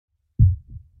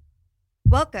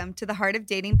Welcome to the Heart of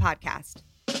Dating podcast.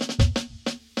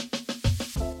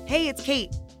 Hey, it's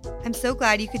Kate. I'm so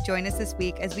glad you could join us this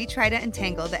week as we try to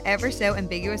untangle the ever so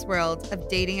ambiguous world of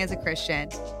dating as a Christian.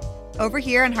 Over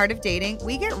here on Heart of Dating,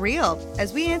 we get real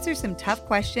as we answer some tough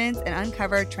questions and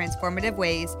uncover transformative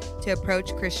ways to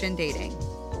approach Christian dating.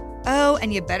 Oh,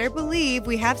 and you better believe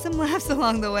we have some laughs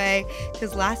along the way,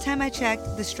 because last time I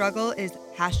checked, the struggle is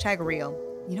 #real.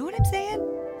 You know what I'm saying?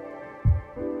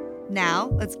 Now,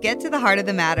 let's get to the heart of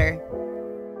the matter.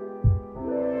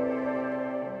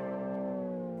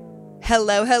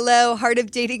 Hello, Heart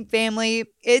of Dating family.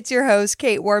 It's your host,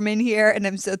 Kate Warman here, and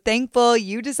I'm so thankful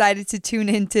you decided to tune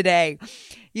in today.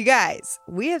 You guys,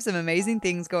 we have some amazing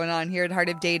things going on here at Heart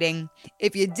of Dating.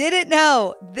 If you didn't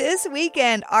know, this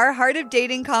weekend, our Heart of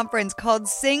Dating conference called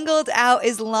Singled Out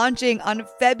is launching on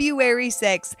February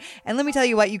 6th. And let me tell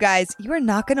you what, you guys, you are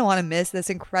not going to want to miss this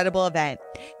incredible event.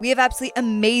 We have absolutely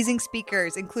amazing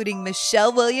speakers, including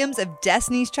Michelle Williams of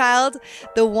Destiny's Child,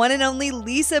 the one and only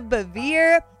Lisa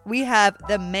Bevere. We have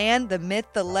the man, the myth,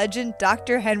 the legend,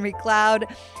 Dr. Henry Cloud,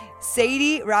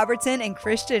 Sadie Robertson and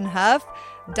Christian Huff,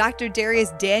 Dr.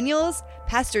 Darius Daniels,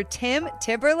 Pastor Tim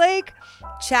Timberlake,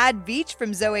 Chad Beach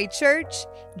from Zoe Church,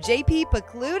 JP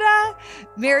Pacluda,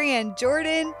 Marianne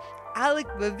Jordan, Alec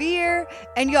Bevere,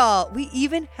 and y'all, we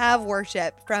even have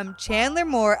worship from Chandler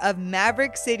Moore of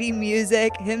Maverick City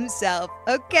Music himself.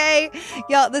 Okay,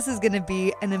 y'all, this is going to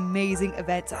be an amazing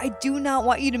event, so I do not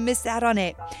want you to miss out on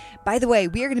it. By the way,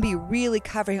 we are going to be really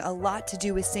covering a lot to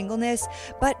do with singleness,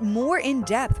 but more in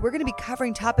depth. We're going to be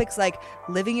covering topics like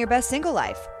living your best single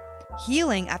life,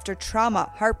 healing after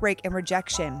trauma, heartbreak, and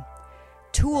rejection,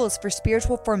 tools for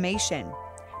spiritual formation,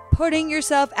 putting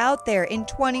yourself out there in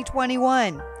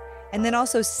 2021, and then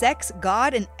also sex,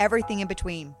 God, and everything in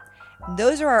between.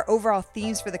 Those are our overall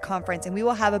themes for the conference, and we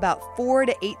will have about 4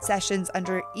 to 8 sessions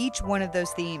under each one of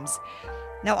those themes.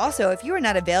 Now, also, if you are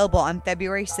not available on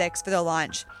February 6th for the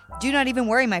launch, do not even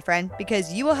worry, my friend,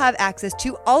 because you will have access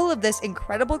to all of this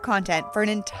incredible content for an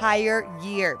entire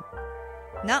year.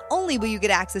 Not only will you get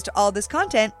access to all this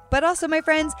content, but also, my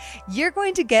friends, you're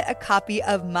going to get a copy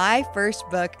of my first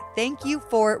book, Thank You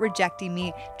for Rejecting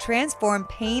Me, Transform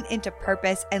Pain into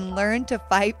Purpose and Learn to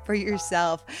Fight for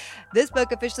Yourself. This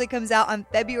book officially comes out on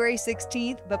February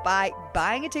 16th, but by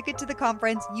buying a ticket to the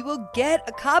conference, you will get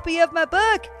a copy of my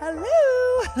book.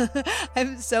 Hello!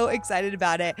 I'm so excited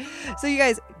about it. So you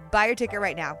guys, buy your ticket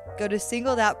right now. Go to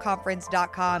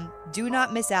singledoutconference.com. Do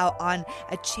not miss out on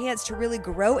a chance to really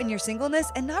grow in your singleness.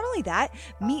 And not only that,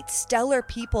 meet stellar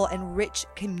people and rich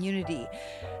community.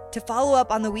 To follow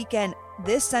up on the weekend,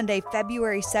 this Sunday,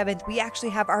 February 7th, we actually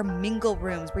have our mingle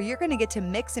rooms where you're going to get to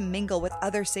mix and mingle with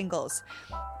other singles.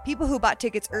 People who bought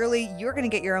tickets early, you're going to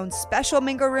get your own special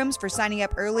mingle rooms for signing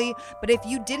up early. But if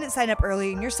you didn't sign up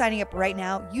early and you're signing up right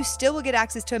now, you still will get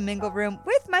access to a mingle room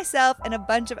with myself and a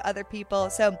bunch of other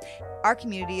people. So our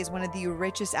community is one of the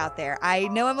richest out there. I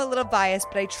know I'm a little biased,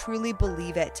 but I truly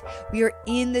believe it. We are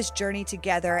in this journey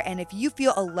together. And if you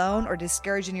feel alone or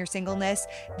discouraged in your singleness,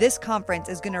 this conference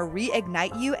is going to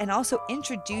reignite you and also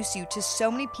introduce you to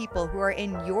so many people who are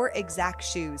in your exact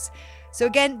shoes. So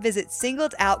again, visit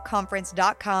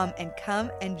singledoutconference.com and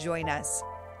come and join us.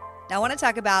 Now I want to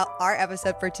talk about our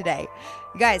episode for today.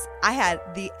 You guys, I had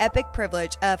the epic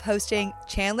privilege of hosting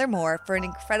Chandler Moore for an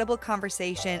incredible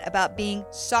conversation about being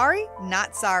sorry,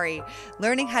 not sorry,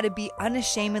 learning how to be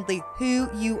unashamedly who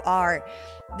you are.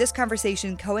 This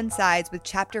conversation coincides with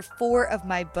chapter 4 of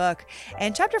my book.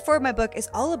 And chapter 4 of my book is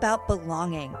all about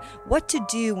belonging. What to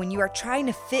do when you are trying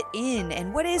to fit in,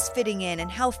 and what is fitting in, and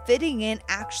how fitting in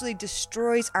actually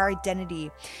destroys our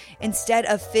identity. Instead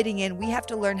of fitting in, we have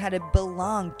to learn how to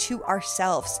belong to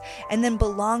ourselves and then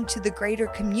belong to the greater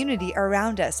community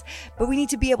around us. But we need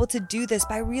to be able to do this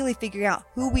by really figuring out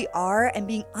who we are and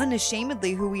being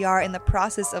unashamedly who we are in the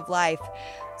process of life.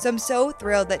 So I'm so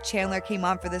thrilled that Chandler came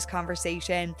on for this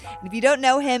conversation. And if you don't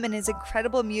know him and his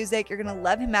incredible music, you're going to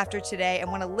love him after today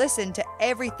and want to listen to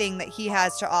everything that he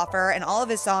has to offer and all of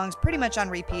his songs pretty much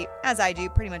on repeat, as I do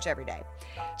pretty much every day.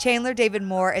 Chandler David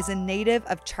Moore is a native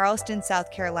of Charleston, South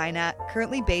Carolina,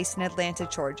 currently based in Atlanta,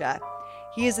 Georgia.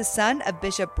 He is the son of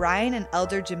Bishop Brian and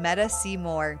Elder Jametta C.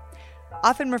 Moore.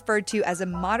 Often referred to as a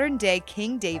modern-day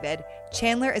King David,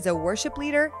 Chandler is a worship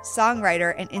leader,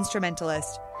 songwriter, and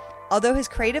instrumentalist. Although his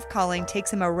creative calling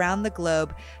takes him around the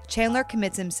globe, Chandler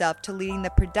commits himself to leading the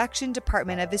production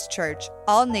department of his church,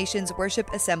 All Nations Worship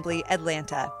Assembly,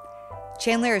 Atlanta.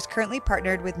 Chandler is currently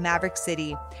partnered with Maverick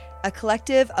City, a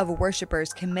collective of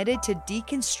worshipers committed to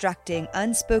deconstructing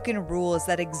unspoken rules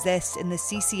that exist in the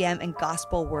CCM and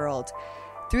gospel world.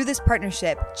 Through this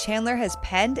partnership, Chandler has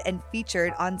penned and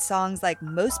featured on songs like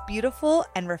Most Beautiful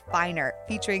and Refiner,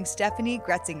 featuring Stephanie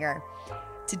Gretzinger.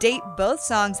 To date, both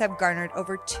songs have garnered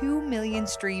over 2 million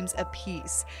streams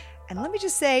apiece. And let me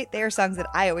just say, they are songs that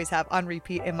I always have on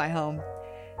repeat in my home.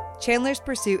 Chandler's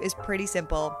pursuit is pretty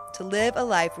simple: to live a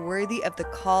life worthy of the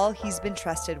call he's been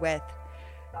trusted with.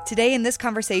 Today in this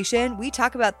conversation, we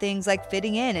talk about things like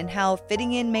fitting in and how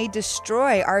fitting in may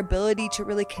destroy our ability to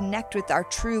really connect with our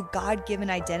true God-given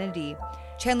identity.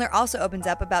 Chandler also opens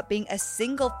up about being a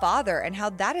single father and how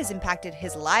that has impacted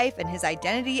his life and his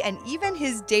identity and even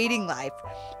his dating life.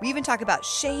 We even talk about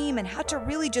shame and how to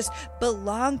really just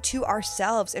belong to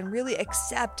ourselves and really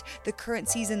accept the current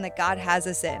season that God has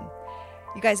us in.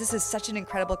 You guys, this is such an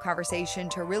incredible conversation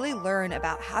to really learn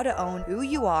about how to own who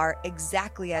you are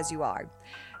exactly as you are.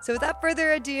 So without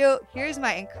further ado, here's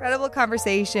my incredible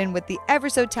conversation with the ever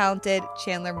so talented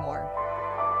Chandler Moore.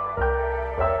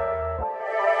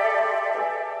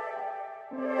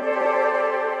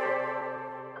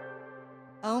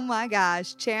 Oh my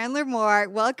gosh, Chandler Moore,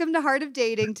 welcome to Heart of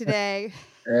Dating today.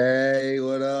 Hey,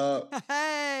 what up?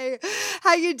 Hey,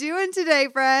 how you doing today,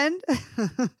 friend?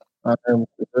 I'm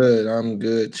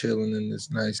good, chilling in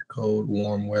this nice, cold,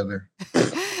 warm weather.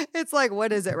 It's like,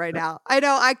 what is it right now? I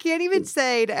know I can't even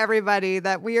say to everybody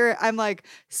that I'm like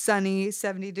sunny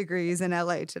 70 degrees in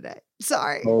LA today.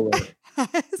 Sorry.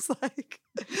 It's like,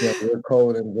 yeah, we're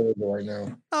cold and good right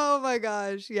now. Oh my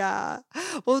gosh. Yeah.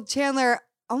 Well, Chandler,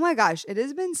 oh my gosh, it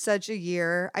has been such a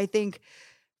year. I think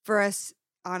for us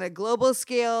on a global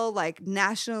scale, like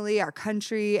nationally, our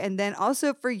country, and then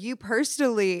also for you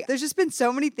personally, there's just been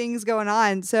so many things going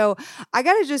on. So I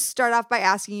got to just start off by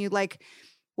asking you, like,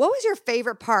 what was your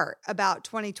favorite part about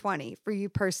 2020 for you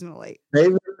personally?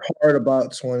 Favorite part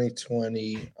about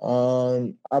 2020,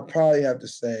 I probably have to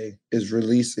say is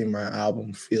releasing my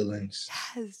album Feelings.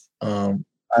 Yes.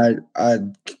 I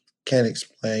can't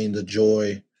explain the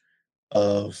joy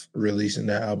of releasing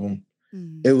that album.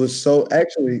 It was so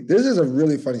actually, this is a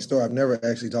really funny story. I've never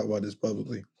actually talked about this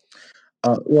publicly.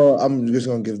 Well, I'm just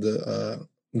gonna give the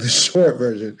short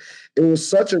version. It was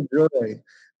such a joy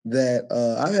that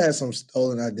I've had some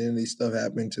stolen identity stuff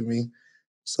happen to me.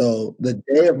 So the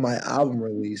day of my album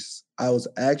release, I was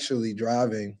actually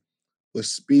driving, was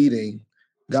speeding,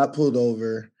 got pulled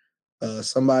over.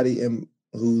 Somebody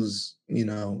who's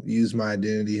used my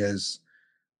identity has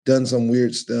done some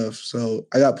weird stuff. So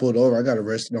I got pulled over. I got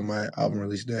arrested on my album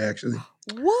release day, actually.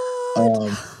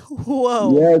 What?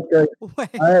 Whoa. Yeah,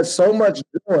 Wait. I had so much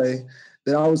joy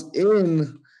that I was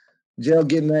in jail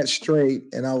getting that straight,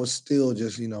 and I was still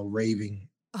just, raving.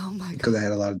 Oh my God. Because I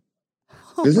had a lot of.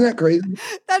 Isn't that crazy?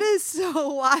 That is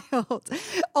so wild.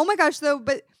 Oh my gosh, though,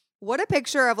 but what a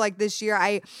picture of like this year.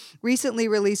 I recently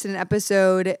released an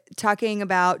episode talking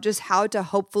about just how to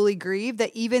hopefully grieve, that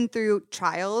even through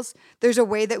trials, there's a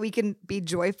way that we can be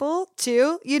joyful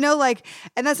too,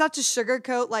 and that's not to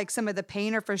sugarcoat like some of the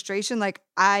pain or frustration. Like,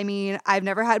 I mean, I've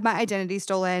never had my identity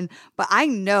stolen, but I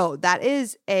know that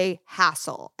is a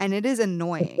hassle and it is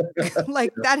annoying.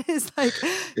 Like that is like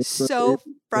so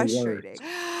frustrating.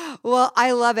 Well,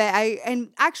 I love it. And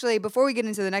actually, before we get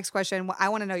into the next question, I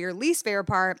want to know your least favorite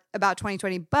part about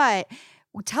 2020, but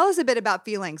tell us a bit about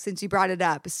Feelings since you brought it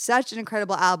up. Such an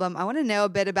incredible album. I want to know a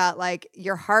bit about like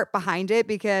your heart behind it,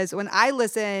 because when I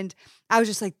listened, I was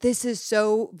just like, this is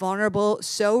so vulnerable,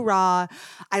 so raw.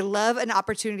 I love an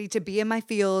opportunity to be in my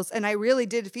feels, and I really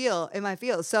did feel in my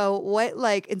feels. So what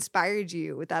like inspired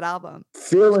you with that album?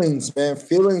 Feelings, man.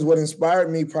 Feelings, what inspired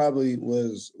me probably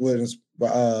was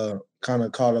kind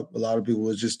of caught up a lot of people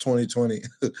was just 2020.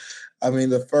 I mean,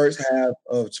 the first half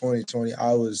of 2020,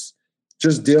 I was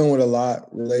just dealing with a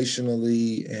lot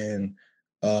relationally and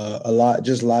a lot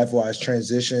just life-wise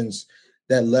transitions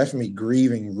that left me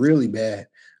grieving really bad.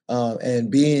 And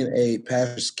being a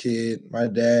pastor's kid, my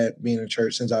dad being in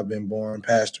church since I've been born,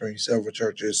 pastoring several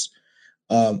churches,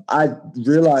 I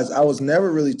realized I was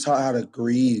never really taught how to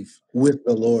grieve with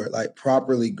the Lord, like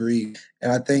properly grieve.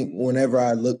 And I think whenever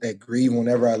I looked at grief,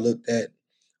 whenever I looked at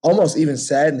almost even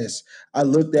sadness, I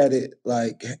looked at it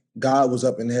like God was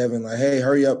up in heaven, like, hey,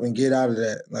 hurry up and get out of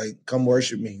that. Like, come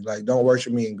worship me. Like, don't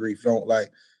worship me in grief. Don't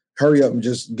like, hurry up and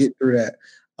just get through that.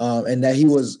 And that he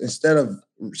was, instead of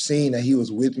seeing that he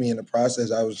was with me in the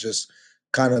process, I was just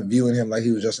kind of viewing him like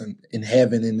he was just in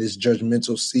heaven in this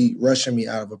judgmental seat, rushing me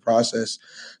out of a process.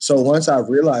 So once I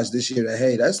realized this year that,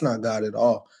 hey, that's not God at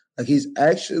all. Like he's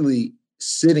actually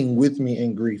sitting with me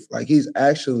in grief. Like he's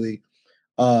actually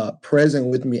present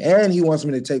with me, and he wants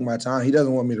me to take my time. He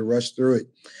doesn't want me to rush through it.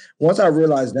 Once I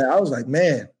realized that, I was like,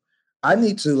 man, I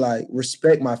need to like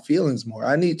respect my feelings more.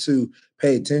 I need to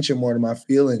pay attention more to my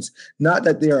feelings. Not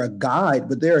that they're a guide,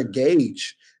 but they're a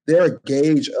gauge. They're a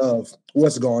gauge of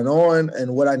what's going on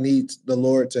and what I need the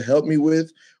Lord to help me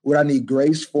with, what I need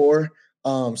grace for.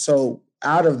 So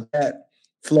out of that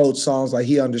flowed songs like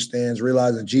He Understands,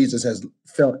 realizing Jesus has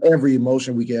felt every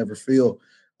emotion we can ever feel.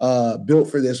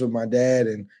 Built for this with my dad,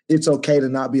 and it's okay to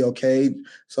not be okay.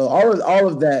 So all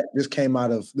of that just came out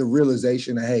of the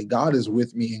realization that hey, God is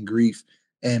with me in grief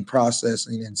and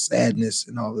processing and sadness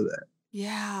and all of that.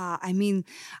 Yeah, I mean,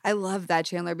 I love that,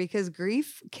 Chandler, because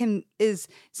grief is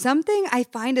something I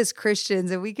find as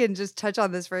Christians, and we can just touch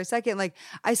on this for a second. Like,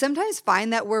 I sometimes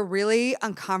find that we're really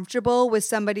uncomfortable with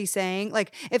somebody saying,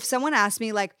 like, if someone asks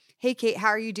me, like, "Hey, Kate, how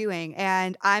are you doing?"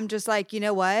 And I'm just like, you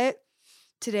know what?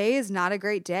 Today is not a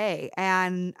great day,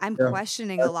 and I'm Yeah,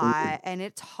 questioning a absolutely. lot, and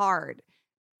it's hard.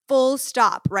 Full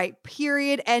stop, right?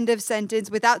 Period. End of sentence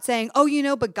without saying,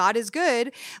 oh, but God is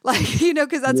good. Like,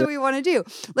 because that's Yeah, what we want to do.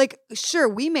 Like, sure,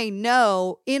 we may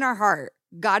know in our heart,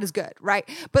 God is good, right?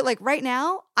 But like right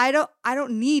now, I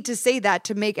don't need to say that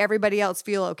to make everybody else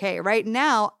feel okay. Right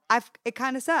now, it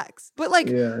kind of sucks. But like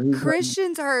yeah. He's like,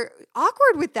 Christians are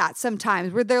awkward with that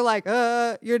sometimes where they're like,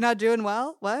 you're not doing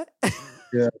well. What?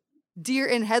 yeah, Deer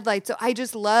in headlights. So I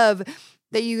just love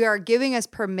that you are giving us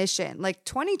permission. Like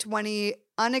 2020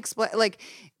 unexplained, like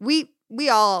we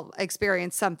all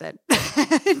experienced something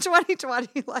in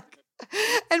 2020, like,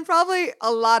 and probably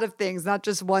a lot of things, not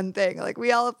just one thing. Like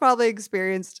we all have probably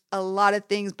experienced a lot of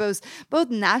things, both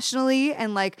nationally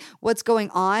and like what's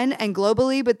going on and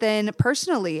globally, but then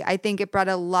personally, I think it brought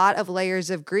a lot of layers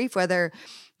of grief, whether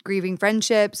grieving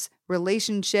friendships,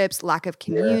 relationships, lack of yeah,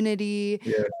 community,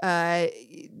 yeah, uh,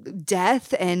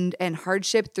 death and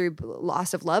hardship through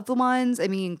loss of loved ones. I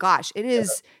mean, gosh, it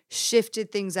has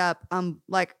shifted things up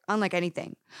like unlike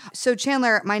anything. So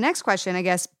Chandler, my next question, I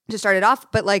guess, to start it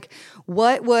off, but like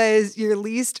what was your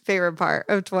least favorite part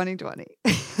of 2020?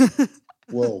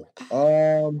 Whoa.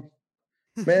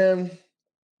 Man,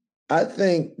 I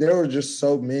think there were just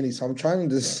so many. So I'm trying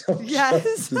to I'm trying to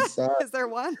Yes. decide. Is there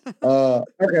one?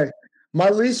 Okay. My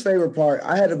least favorite part,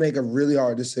 I had to make a really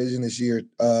hard decision this year.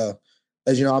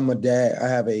 As you know, I'm a dad. I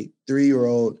have a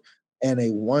 3-year-old and a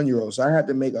 1-year-old. So I had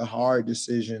to make a hard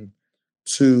decision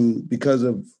because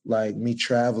of like me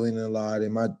traveling a lot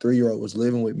and my 3-year-old was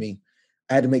living with me.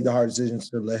 I had to make the hard decision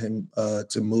to let him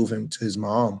to move him to his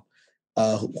mom,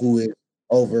 who is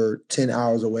over 10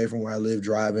 hours away from where I live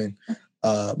driving,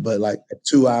 but like a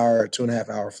 2-hour, 2.5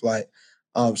 hour flight.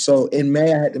 So in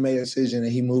May, I had to make a decision,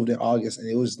 and he moved in August, and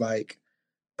it was like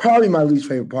probably my least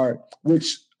favorite part,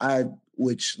 which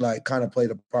like kind of played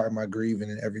a part in my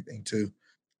grieving and everything too.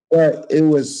 But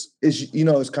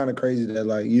it's kind of crazy that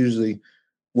like usually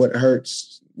what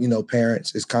hurts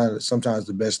parents is kind of sometimes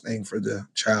the best thing for the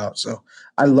child. So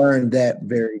I learned that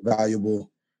very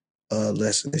valuable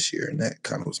lesson this year, and that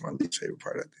kind of was my least favorite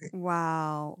part, I think.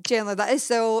 Wow. Chandler, that's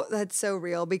so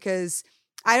real because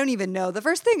I don't even know the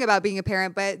first thing about being a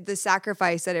parent, but the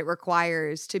sacrifice that it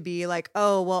requires to be like,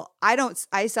 oh, well,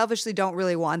 I selfishly don't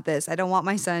really want this. I don't want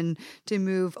my son to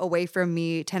move away from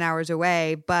me 10 hours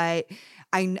away, but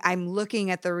I'm looking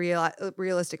at the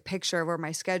realistic picture of where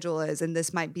my schedule is, and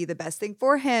this might be the best thing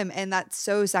for him. And that's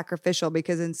so sacrificial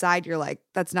because inside you're like,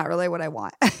 that's not really what I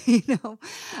want, you know,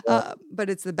 Yeah, but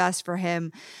it's the best for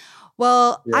him.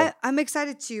 Well, yeah, I'm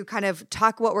excited to kind of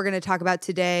talk what we're going to talk about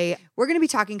today. We're going to be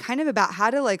talking kind of about how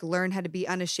to like learn how to be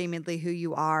unashamedly who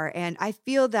you are. And I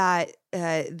feel that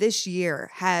this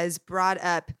year has brought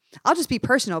up, I'll just be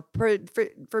personal.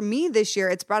 For me this year,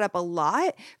 it's brought up a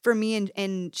lot for me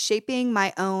in shaping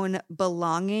my own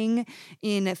belonging,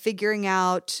 in figuring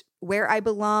out where I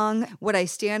belong, what I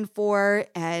stand for,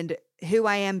 and who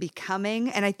I am becoming.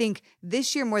 And I think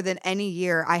this year more than any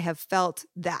year, I have felt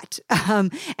that.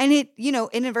 And it,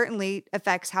 inadvertently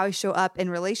affects how I show up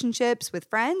in relationships with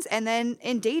friends and then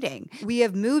in dating. We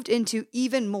have moved into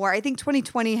even more. I think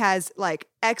 2020 has like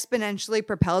exponentially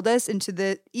propelled us into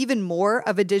the even more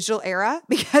of a digital era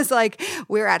because like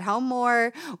we're at home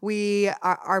more, we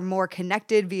are more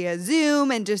connected via Zoom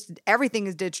and just everything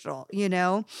is digital,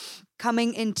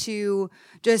 coming into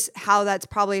just how that's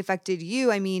probably affected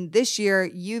you. I mean, this year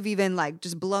you've even like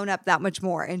just blown up that much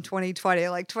more in 2020.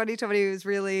 Like 2020 was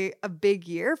really a big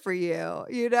year for you,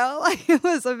 like it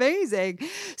was amazing.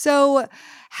 So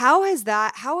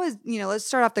let's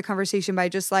start off the conversation by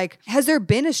just like, has there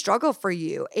been a struggle for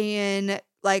you in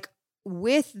like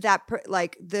with that,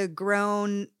 like the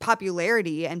grown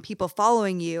popularity and people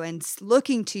following you and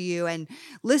looking to you and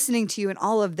listening to you and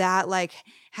all of that, like,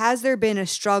 has there been a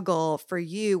struggle for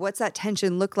you? What's that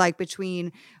tension look like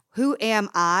between who am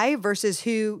I versus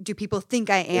who do people think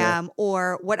I Yeah. am,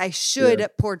 or what I Yeah. should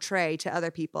portray to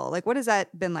other people? Like, what has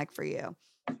that been like for you?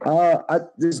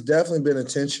 There's definitely been a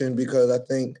tension because I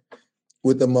think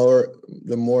with the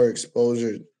more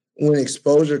exposure, when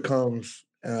exposure comes,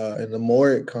 and the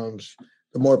more it comes,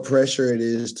 the more pressure it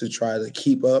is to try to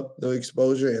keep up the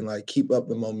exposure and like keep up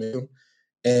the momentum.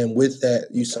 And with that,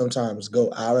 you sometimes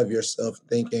go out of yourself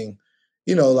thinking,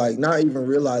 like not even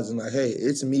realizing like, hey,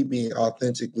 it's me being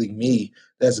authentically me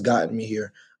that's gotten me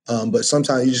here. But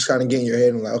sometimes you just kind of get in your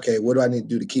head and like, okay, what do I need to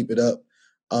do to keep it up?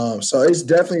 So it's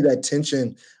definitely that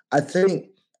tension. I think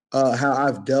how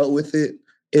I've dealt with it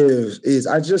is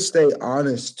I just stay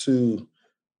honest to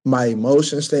my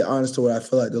emotions, stay honest to what I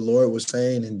feel like the Lord was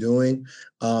saying and doing,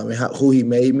 and who He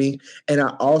made me. And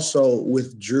I also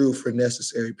withdrew for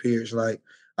necessary periods. Like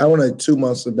I went a 2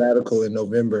 month sabbatical in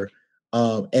November,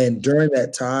 and during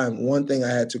that time, one thing I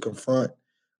had to confront,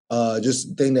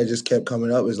 just thing that just kept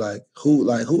coming up is like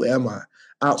who am I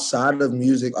outside of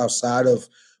music, outside of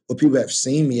what people have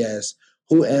seen me as?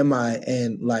 Who am I,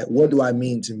 and like what do I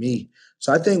mean to me?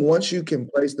 So I think once you can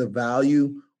place the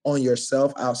value on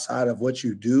yourself outside of what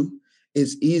you do,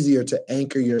 it's easier to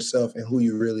anchor yourself in who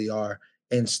you really are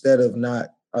instead of not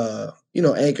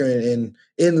anchoring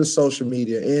in the social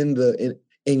media, in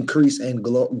increase and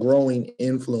growing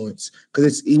influence, because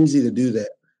it's easy to do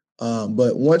that.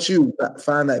 But once you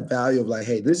find that value of like,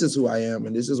 hey, this is who I am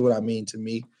and this is what I mean to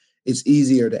me, it's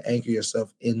easier to anchor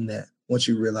yourself in that once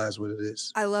you realize what it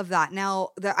is. I love that.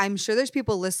 Now, I'm sure there's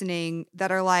people listening that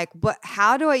are like, but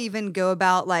how do I even go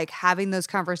about like having those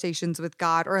conversations with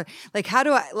God? Or like, how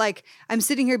do I, like, I'm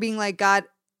sitting here being like, God,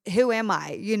 who am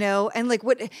I? And like,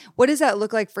 what does that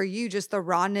look like for you? Just the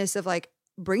rawness of like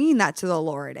bringing that to the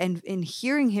Lord and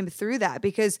hearing Him through that.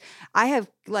 Because I have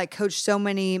like coached so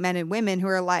many men and women who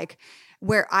are like,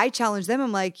 where I challenge them,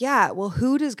 I'm like, yeah, well,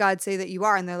 who does God say that you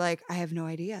are? And they're like, I have no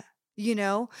idea.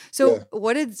 So Yeah.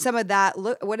 what does some of that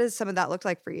look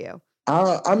like for you?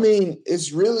 I mean,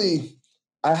 it's really,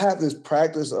 I have this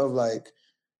practice of like,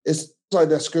 it's like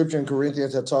that scripture in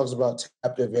Corinthians that talks about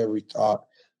captive every thought.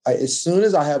 Like, as soon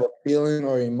as I have a feeling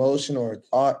or emotion or a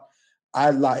thought,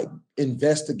 I like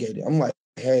investigate it. I'm like,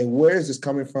 hey, where is this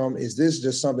coming from? Is this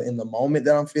just something in the moment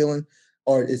that I'm feeling?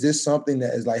 Or is this something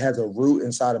that is like has a root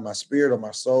inside of my spirit or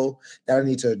my soul that I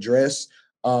need to address?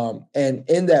 And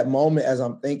in that moment, as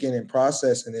I'm thinking and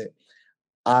processing it,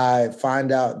 I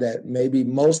find out that maybe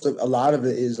a lot of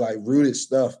it is like rooted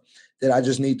stuff that I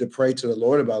just need to pray to the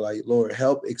Lord about. Like, Lord,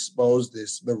 help expose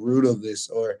this, the root of this.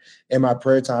 Or in my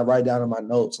prayer time, write down in my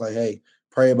notes, like, hey,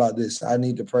 pray about this. I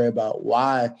need to pray about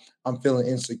why I'm feeling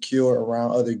insecure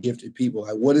around other gifted people.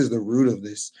 Like, what is the root of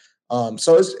this?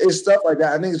 So it's stuff like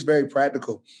that. I think it's very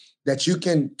practical that you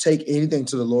can take anything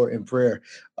to the Lord in prayer.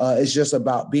 It's just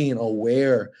about being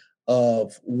aware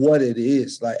of what it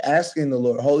is. Like asking the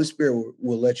Lord, Holy Spirit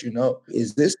will let you know,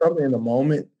 is this something in the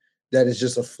moment that is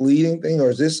just a fleeting thing,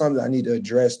 or is this something I need to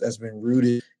address that's been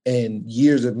rooted in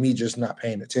years of me just not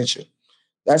paying attention?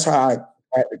 That's how I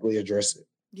practically address it.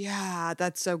 Yeah,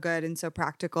 that's so good and so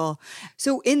practical.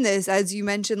 So in this, as you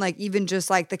mentioned, like even just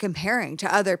like the comparing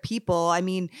to other people, I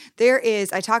mean,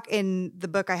 I talk in the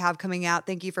book I have coming out,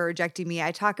 Thank You for Rejecting Me.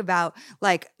 I talk about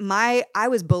like I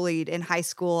was bullied in high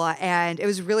school and it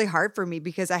was really hard for me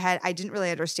because I didn't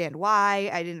really understand why.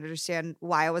 I didn't understand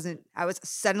why I was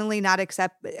suddenly not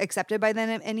accepted by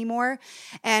them anymore.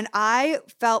 And I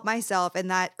felt myself in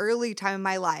that early time of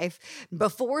my life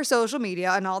before social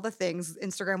media and all the things.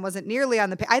 Instagram wasn't nearly on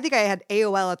the I think I had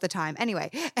AOL at the time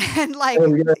anyway. And like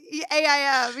Oh, yeah.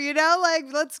 AIM, like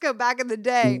let's go back in the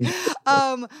day.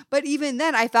 Mhm. But even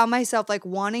then I found myself like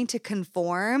wanting to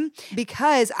conform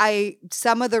because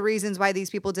some of the reasons why these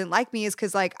people didn't like me is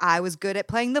because like I was good at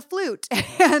playing the flute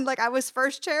and like I was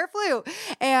first chair flute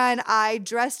and I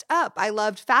dressed up. I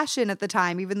loved fashion at the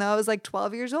time, even though I was like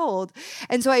 12 years old.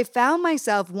 And so I found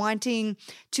myself wanting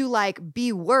to like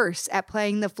be worse at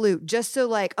playing the flute just so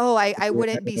like, oh, I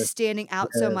wouldn't be Yes, standing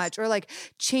out so yes. much or like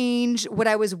change what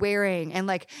I was wearing and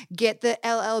like get the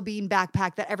LL Bean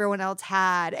backpack that everyone else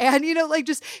had. And, like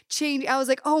just change. I was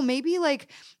like, oh, maybe like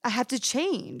I have to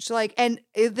change. Like, and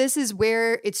this is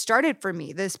where it started for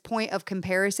me, this point of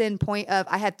comparison, point of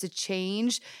I had to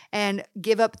change and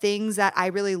give up things that I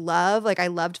really love. Like I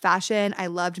loved fashion, I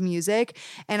loved music.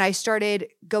 And I started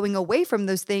going away from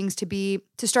those things to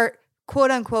start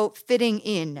quote unquote fitting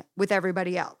in with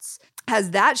everybody else.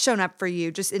 Has that shown up for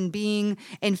you just in being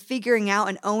and figuring out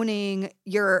and owning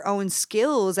your own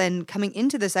skills and coming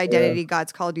into this Yeah. identity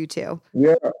God's called you to?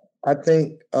 Yeah. I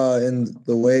think in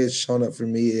the way it's shown up for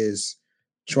me is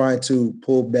trying to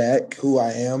pull back who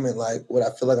I am and like what I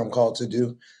feel like I'm called to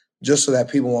do. just so that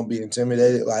people won't be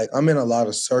intimidated. Like I'm in a lot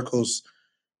of circles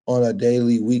on a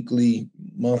daily, weekly,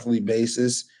 monthly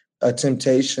basis. A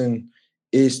temptation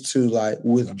is to like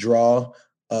withdraw.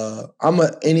 I'm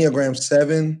an Enneagram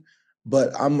 7,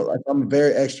 but I'm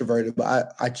very extroverted,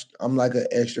 but I'm like an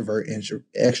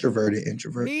extroverted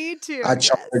introvert. Me too. I Yes.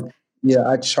 charge, yeah,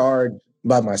 I charge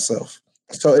by myself.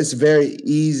 So it's very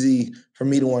easy for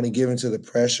me to want to give into the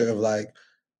pressure of like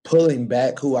pulling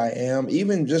back who I am,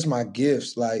 even just my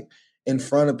gifts, like in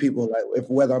front of people, like if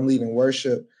whether I'm leading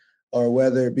worship or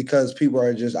whether because people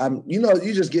are just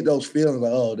you just get those feelings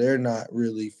like, oh, they're not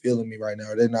really feeling me right now,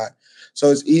 or they're not.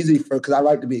 So it's easy because I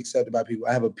like to be accepted by people.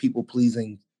 I have a people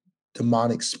pleasing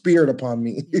demonic spirit upon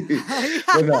me. Yeah.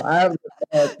 But no, I have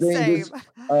thing Same.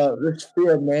 this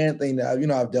fear of man thing that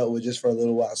I've dealt with just for a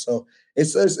little while. So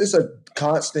it's a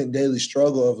constant daily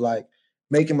struggle of like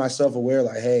making myself aware,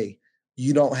 like, hey,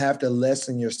 you don't have to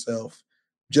lessen yourself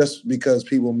just because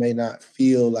people may not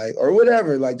feel like or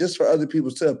whatever, like just for other people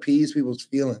to appease people's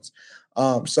feelings.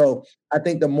 So I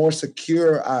think the more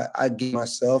secure I get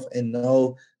myself and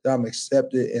know that I'm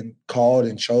accepted and called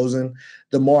and chosen,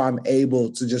 the more I'm able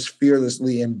to just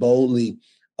fearlessly and boldly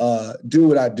do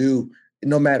what I do,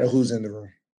 no matter who's in the room.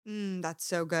 That's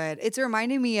so good. It's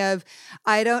reminding me of,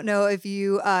 I don't know if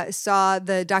you saw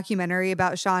the documentary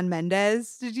about Shawn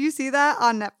Mendes. Did you see that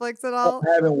on Netflix at all?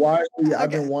 I haven't watched it. I've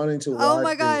Okay. been wanting to Oh watch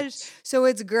my gosh. it. So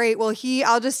it's great. Well,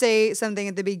 I'll just say something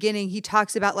at the beginning. He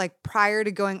talks about like prior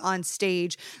to going on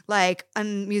stage, like a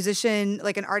musician,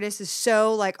 like an artist is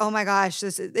so like, oh my gosh,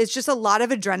 it's just a lot of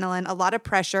adrenaline, a lot of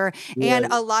pressure, and Yeah,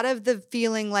 a lot of the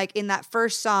feeling like in that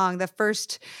first song, the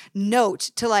first note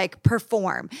to like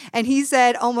perform. And he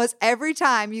said almost every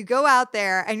time you go out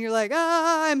there and you're like,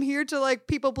 I'm here to like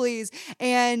people please.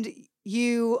 And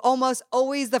you almost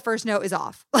always the first note is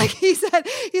off. Like he said,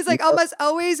 he's like yeah, almost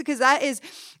always, because that is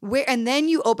where, and then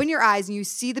you open your eyes and you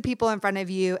see the people in front of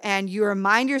you and you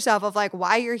remind yourself of like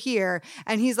why you're here.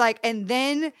 And he's like, and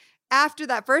then after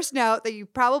that first note that you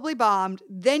probably bombed,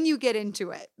 then you get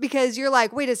into it because you're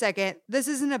like, wait a second, this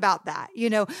isn't about that, you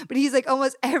know? But he's like,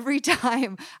 almost every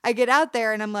time I get out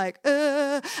there and I'm like,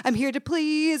 I'm here to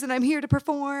please and I'm here to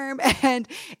perform. And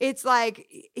it's like,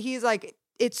 he's like,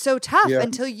 it's so tough yeah,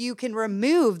 until you can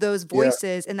remove those yeah,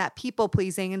 voices and that people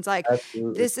pleasing. And it's like,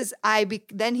 absolutely.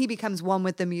 then he becomes one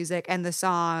with the music and the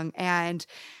song. And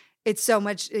it's so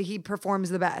much, he performs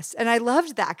the best. And I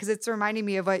loved that because it's reminding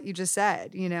me of what you just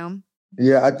said, you know?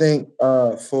 Yeah, I think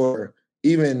for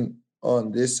even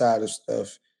on this side of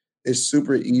stuff, it's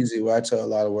super easy. What I tell a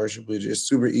lot of worship leaders, it's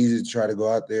super easy to try to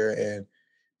go out there and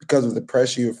because of the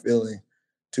pressure you're feeling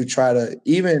to try to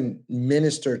even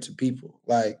minister to people.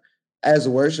 Like as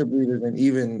worship leaders and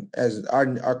even as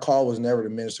our call was never to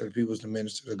minister to people, it was to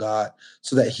minister to God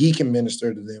so that he can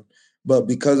minister to them. But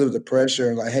because of the pressure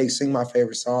and like, hey, sing my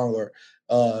favorite song or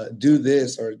do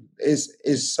this or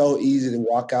it's so easy to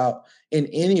walk out in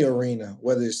any arena,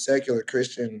 whether it's secular,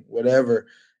 Christian, whatever,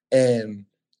 and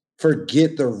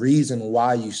forget the reason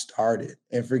why you started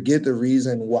and forget the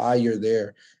reason why you're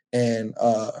there and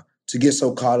to get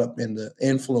so caught up in the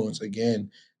influence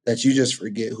again that you just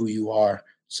forget who you are.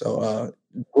 So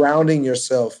grounding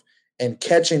yourself and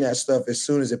catching that stuff as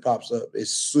soon as it pops up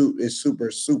is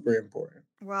super super important.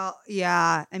 Well,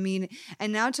 yeah. I mean,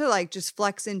 and now to like just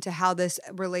flex into how this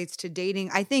relates to dating,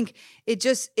 I think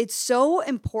it's so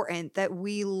important that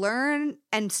we learn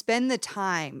and spend the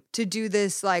time to do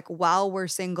this like while we're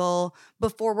single,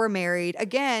 before we're married.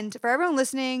 Again, for everyone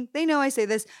listening, they know I say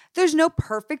this, there's no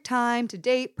perfect time to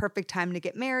date, perfect time to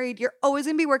get married. You're always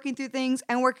going to be working through things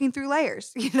and working through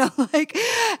layers, like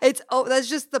that's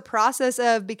just the process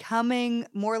of becoming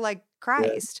more like Yes,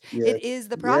 Christ. yes, It is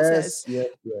the process. yes,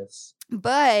 yes, yes.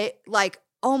 But like,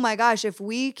 oh my gosh, if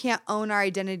we can't own our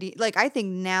identity, like I think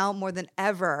now more than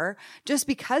ever, just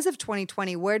because of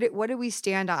 2020, what do we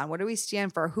stand on? What do we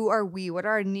stand for? Who are we? What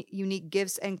are our unique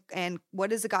gifts and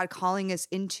what is the God calling us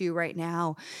into right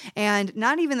now? And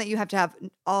not even that you have to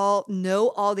know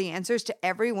all the answers to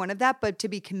every one of that, but to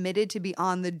be committed to be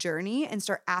on the journey and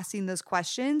start asking those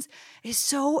questions is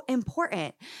so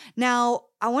important. Now,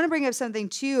 I want to bring up something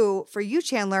too for you,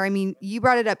 Chandler. I mean, you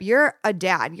brought it up. You're a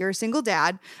dad. You're a single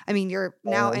dad. I mean, you're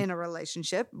now Um, in a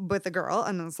relationship with a girl,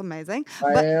 and that's amazing.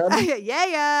 I But am.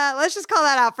 yeah. Let's just call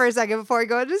that out for a second before we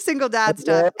go into single dad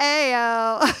stuff.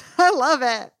 Ayo. I love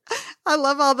it. I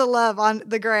love all the love on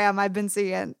the gram I've been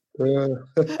seeing.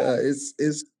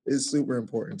 It's super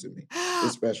important to me.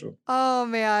 It's special. Oh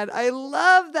man, I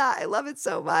love that. I love it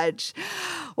so much.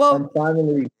 Well, I'm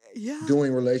finally yeah.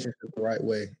 doing relationships the right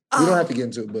way. We don't have to Oh, get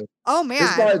into it, but oh it's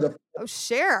man. probably the Oh,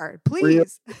 share, real.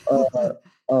 please. Uh,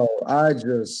 oh,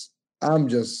 I'm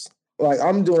just like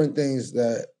I'm doing things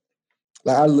that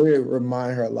like I literally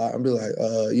remind her a lot. I'm be like,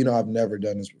 I've never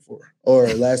done this before. Or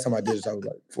last time I did this, I was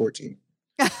like 14.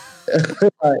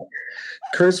 Like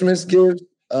Christmas gifts,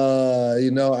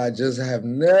 I just have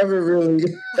never really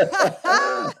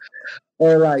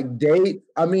or like date.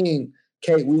 I mean,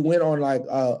 Kate, we went on like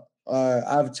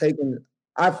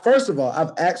first of all,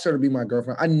 I've asked her to be my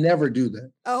girlfriend. I never do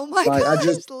that. Oh my Like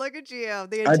gosh, look at you.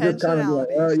 The I just kind of be like,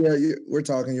 intentionality. we're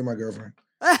talking, you're my girlfriend.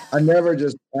 I never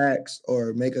just ask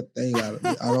or make a thing out of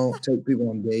it. I don't take people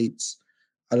on dates.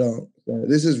 I don't.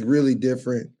 This is really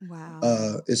different.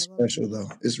 Wow. It's special though.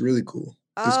 It's really cool.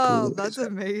 It's Oh, cool. that's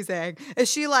amazing.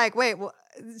 Is she like, wait, well,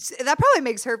 that probably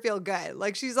makes her feel good.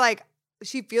 Like she's like,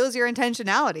 she feels your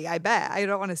intentionality. I bet. I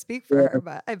don't want to speak for her,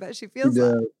 but I bet she feels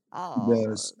that. Oh, she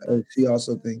does. She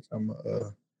also thinks I'm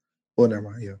well, never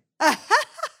mind. Yeah.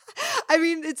 I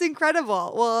mean, it's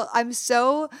incredible. Well, I'm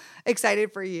so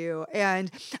excited for you. And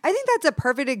I think that's a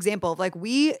perfect example of like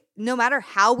no matter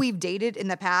how we've dated in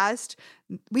the past,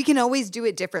 we can always do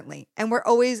it differently. And we're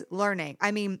always learning.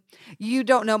 I mean, you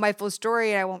don't know my full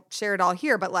story and I won't share it all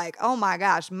here, but like, oh my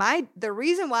gosh, the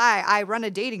reason why I run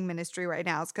a dating ministry right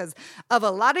now is because of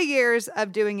a lot of years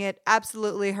of doing it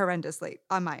absolutely horrendously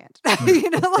on my end.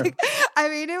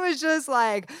 It was just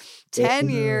like 10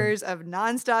 years of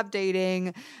nonstop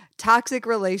dating, toxic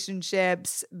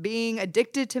relationships, being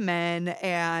addicted to men,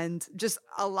 and just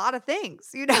a lot of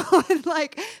things, and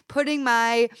like putting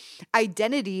my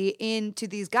identity into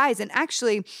these guys. And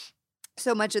actually,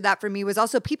 so much of that for me was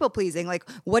also people pleasing. Like,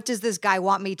 what does this guy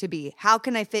want me to be? How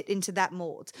can I fit into that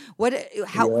mold?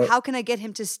 How can I get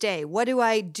him to stay? What do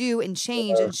I do and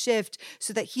change and shift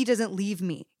so that he doesn't leave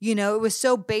me? It was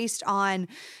so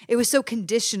it was so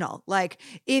conditional. Like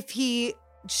if he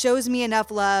shows me enough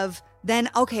love,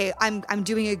 then okay, I'm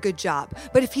doing a good job.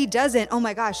 But if he doesn't, oh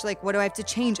my gosh, like what do I have to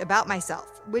change about myself?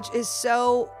 Which is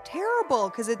so terrible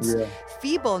because it's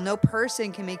feeble. No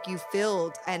person can make you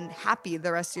filled and happy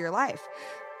the rest of your life.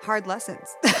 Hard lessons,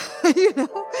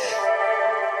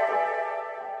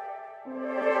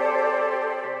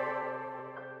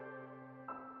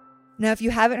 Now, if you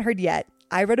haven't heard yet,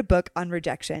 I wrote a book on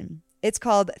rejection. It's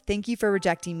called Thank You for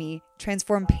Rejecting Me,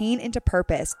 Transform Pain into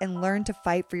Purpose and Learn to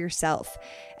Fight for Yourself.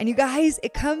 And you guys,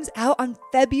 it comes out on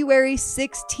February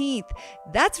 16th.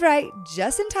 That's right,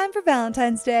 just in time for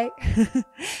Valentine's Day.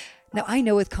 Now, I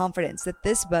know with confidence that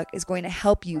this book is going to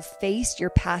help you face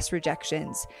your past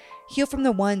rejections, heal from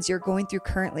the ones you're going through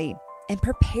currently, and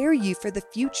prepare you for the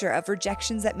future of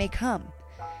rejections that may come.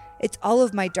 It's all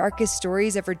of my darkest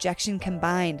stories of rejection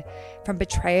combined, from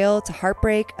betrayal to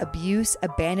heartbreak, abuse,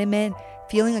 abandonment,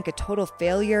 feeling like a total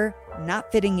failure,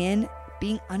 not fitting in,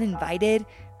 being uninvited,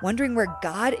 wondering where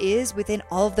God is within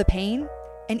all of the pain,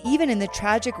 and even in the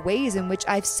tragic ways in which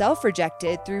I've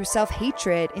self-rejected through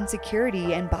self-hatred,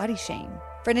 insecurity, and body shame.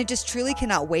 Friend, I just truly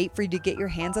cannot wait for you to get your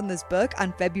hands on this book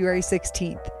on February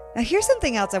 16th. Now, here's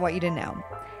something else I want you to know.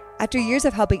 After years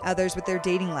of helping others with their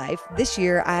dating life, this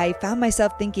year I found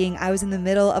myself thinking I was in the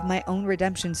middle of my own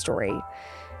redemption story.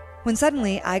 When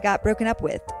suddenly I got broken up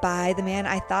with by the man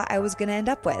I thought I was going to end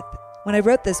up with. When I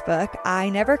wrote this book, I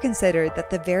never considered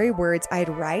that the very words I'd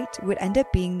write would end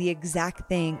up being the exact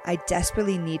thing I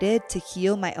desperately needed to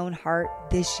heal my own heart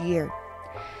this year.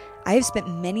 I have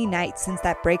spent many nights since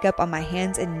that breakup on my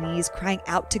hands and knees crying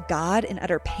out to God in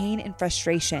utter pain and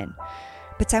frustration.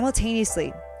 But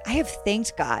simultaneously, I have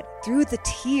thanked God through the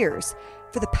tears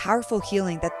for the powerful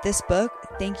healing that this book,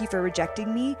 Thank You for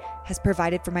Rejecting Me, has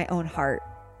provided for my own heart.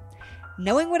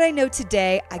 Knowing what I know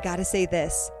today, I gotta say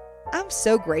this. I'm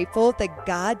so grateful that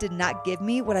God did not give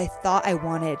me what I thought I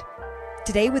wanted.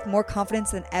 Today, with more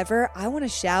confidence than ever, I want to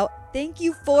shout, thank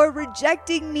you for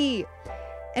rejecting me.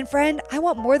 And friend, I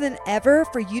want more than ever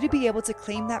for you to be able to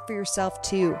claim that for yourself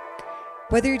too.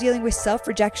 Whether you're dealing with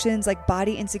self-rejections like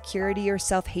body insecurity or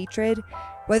self-hatred,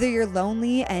 whether you're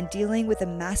lonely and dealing with a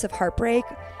massive heartbreak,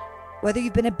 whether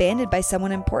you've been abandoned by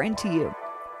someone important to you,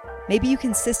 maybe you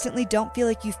consistently don't feel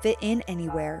like you fit in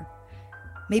anywhere.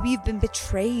 Maybe you've been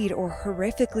betrayed or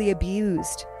horrifically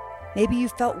abused. Maybe you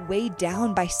felt weighed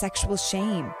down by sexual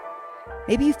shame.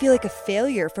 Maybe you feel like a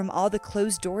failure from all the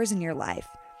closed doors in your life.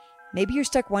 Maybe you're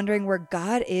stuck wondering where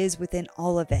God is within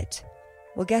all of it.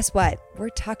 Well, guess what? We're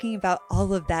talking about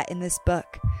all of that in this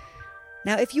book.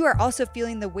 Now, if you are also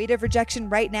feeling the weight of rejection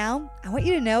right now, I want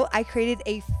you to know I created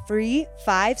a free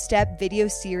 5-step video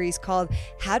series called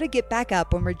How to Get Back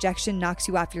Up When Rejection Knocks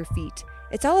You Off Your Feet.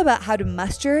 It's all about how to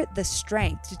muster the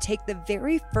strength to take the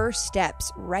very first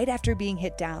steps right after being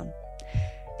hit down.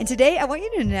 And today, I want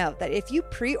you to know that if you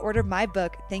pre-order my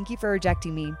book, Thank You for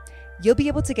Rejecting Me, you'll be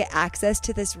able to get access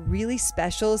to this really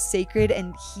special, sacred,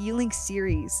 and healing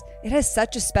series. It has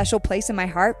such a special place in my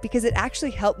heart because it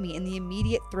actually helped me in the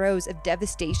immediate throes of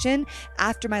devastation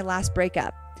after my last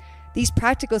breakup. These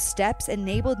practical steps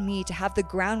enabled me to have the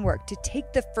groundwork to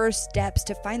take the first steps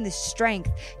to find the strength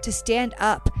to stand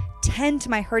up, tend to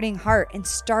my hurting heart, and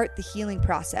start the healing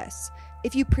process.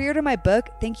 If you pre-order my book,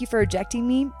 Thank You for Rejecting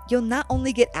Me, you'll not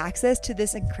only get access to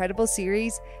this incredible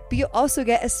series, but you'll also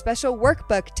get a special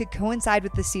workbook to coincide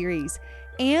with the series.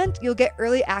 And you'll get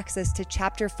early access to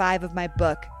chapter 5 of my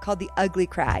book called The Ugly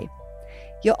Cry.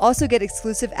 You'll also get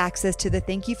exclusive access to the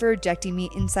Thank You for Rejecting Me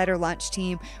Insider Launch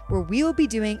team, where we will be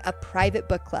doing a private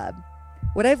book club.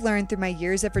 What I've learned through my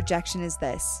years of rejection is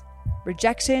this: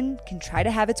 rejection can try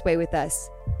to have its way with us,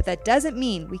 but that doesn't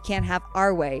mean we can't have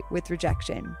our way with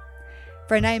rejection.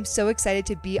 Friend, I am so excited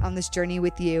to be on this journey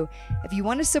with you. If you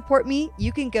want to support me,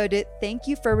 you can go to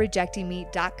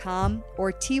thankyouforrejectingme.com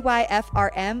or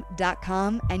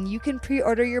tyfrm.com, and you can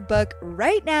pre-order your book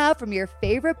right now from your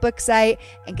favorite book site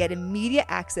and get immediate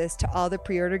access to all the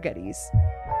pre-order goodies.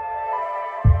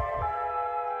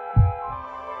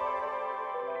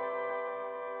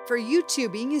 For you too,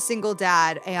 being a single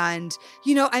dad, and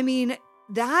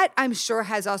that I'm sure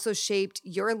has also shaped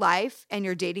your life and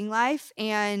your dating life,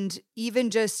 and even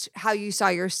just how you saw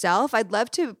yourself. I'd love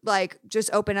to just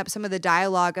open up some of the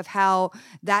dialogue of how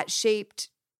that shaped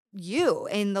you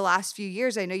in the last few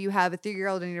years. I know you have a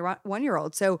 3-year-old and a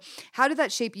 1-year-old. So how did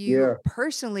that shape you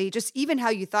personally? Just even how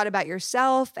you thought about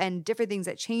yourself and different things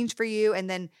that changed for you, and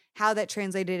then how that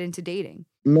translated into dating.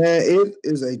 Man, it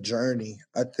is a journey.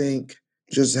 I think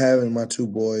just having my 2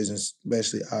 boys,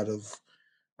 especially out of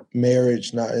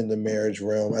marriage, not in the marriage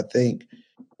realm, I think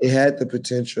it had the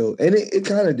potential, and it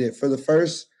kind of did. For the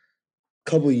first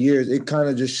couple of years, it kind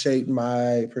of just shaped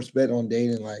my perspective on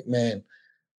dating. Like, man,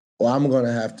 well, I'm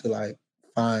gonna have to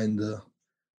find the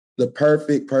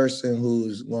perfect person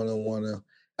who's gonna wanna.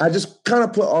 I just kind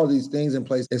of put all these things in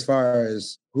place as far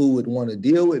as who would want to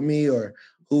deal with me, or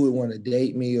who would want to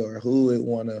date me, or who would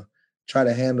want to try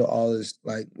to handle all this.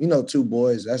 2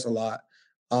 boys, that's a lot.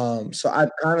 So I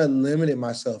kind of limited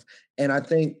myself. And I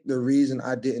think the reason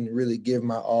I didn't really give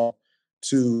my all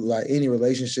to any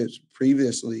relationships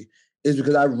previously is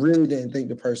because I really didn't think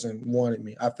the person wanted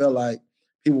me. I felt like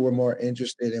people were more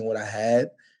interested in what I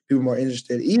had. People were more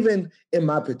interested even in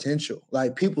my potential.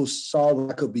 Like, people saw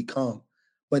what I could become,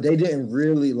 but they didn't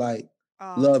really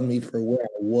love me for where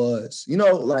I was,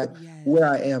 where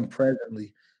I am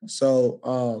presently. So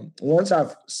once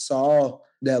I saw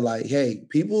that, hey,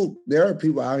 there are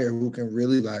people out here who can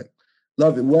really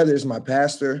love it, whether it's my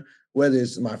pastor, whether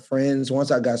it's my friends. Once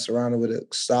I got surrounded with a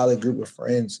solid group of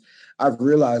friends, I've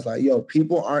realized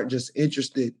people aren't just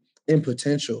interested in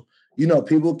potential.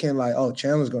 People can oh,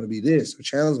 Chandler's going to be this, or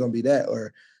Chandler's going to be that,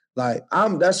 or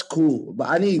that's cool, but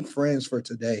I need friends for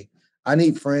today. I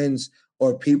need friends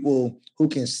or people who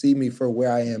can see me for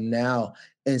where I am now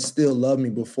and still love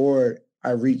me before I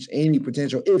reach any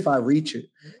potential, if I reach it.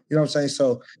 You know what I'm saying?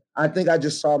 So I think I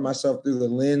just saw myself through the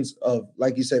lens of,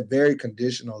 like you said, very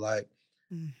conditional.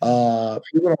 People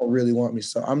don't really want me,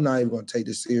 so I'm not even going to take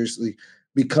this seriously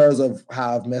because of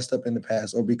how I've messed up in the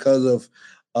past, or because of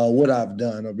what I've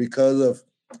done, or because of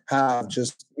how I've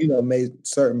just made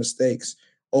certain mistakes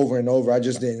over and over. I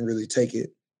just didn't really take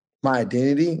it. My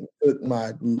identity, took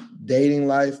my dating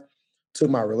life, took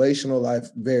my relational life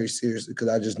very seriously because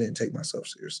I just didn't take myself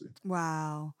seriously.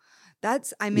 Wow.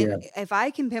 Yeah. If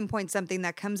I can pinpoint something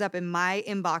that comes up in my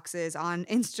inboxes on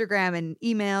Instagram and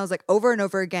emails over and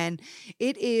over again,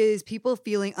 it is people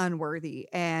feeling unworthy,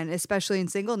 and especially in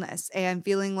singleness, and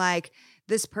feeling like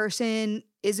this person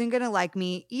isn't going to like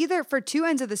me, either for 2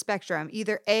 ends of the spectrum,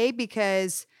 either A,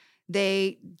 because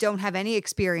they don't have any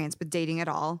experience with dating at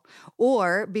all,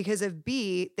 or because of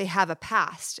B, they have a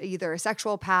past, either a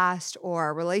sexual past or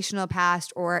a relational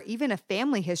past, or even a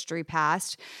family history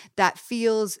past that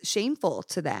feels shameful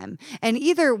to them. And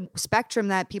either spectrum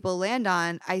that people land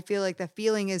on, I feel like the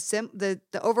feeling is the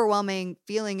overwhelming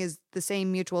feeling is the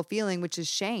same mutual feeling, which is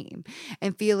shame,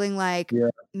 and feeling like, Yeah.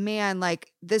 man,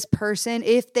 this person,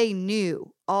 if they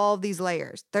knew all these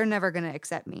layers, they're never going to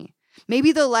accept me.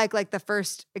 Maybe they'll like the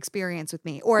first experience with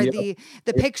me, or Yeah.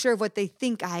 the picture of what they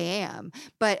think I am,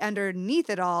 but underneath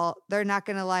it all, they're not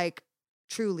going to like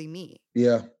truly me.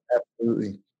 Yeah,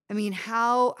 absolutely. I mean,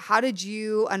 how did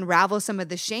you unravel some of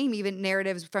the shame, even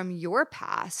narratives from your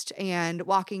past, and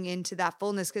walking into that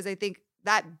fullness? Because I think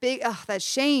that that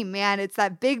shame, man, it's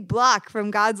that big block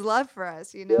from God's love for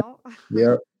us, you know?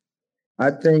 Yeah.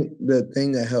 I think the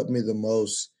thing that helped me the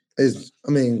most is,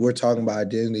 we're talking about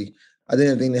identity. I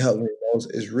think the thing that helped me the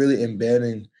most is really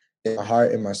embedding in my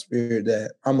heart and my spirit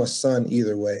that I'm a son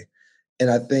either way. And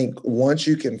I think once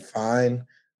you can find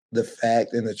the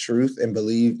fact and the truth and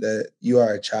believe that you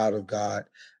are a child of God,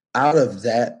 out of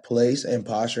that place and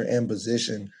posture and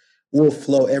position will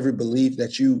flow every belief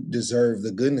that you deserve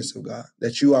the goodness of God,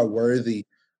 that you are worthy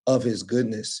of his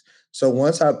goodness. So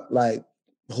once I like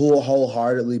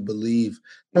wholeheartedly believe,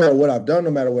 no matter what I've done,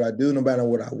 no matter what I do, no matter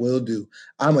what I will do,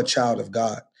 I'm a child of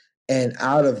God. And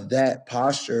out of that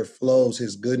posture flows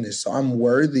his goodness. So I'm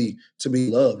worthy to be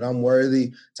loved. I'm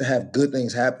worthy to have good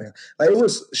things happen. Like it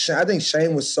was, I think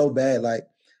shame was so bad. Like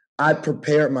I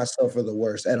prepared myself for the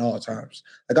worst at all times.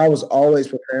 Like I was always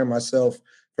preparing myself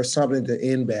for something to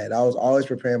end bad. I was always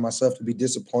preparing myself to be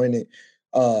disappointed.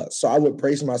 So I would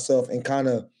brace myself and kind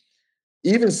of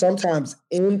even sometimes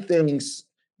in things,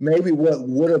 maybe what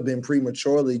would have been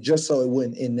prematurely, just so it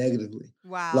wouldn't end negatively.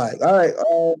 Wow. Like, all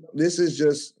right, this is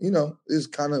just, this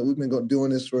kind of we've been doing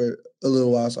this for a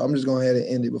little while, so I'm just going ahead and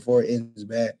end it before it ends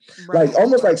bad. Like Right.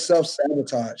 almost like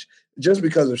self-sabotage, just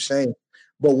because of shame.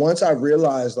 But once I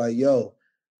realized, like, yo,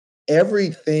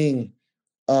 everything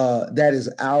that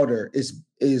is outer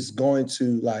is going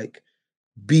to like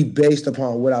be based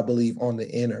upon what I believe on the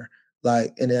inner.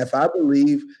 Like, and if I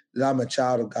believe that I'm a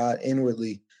child of God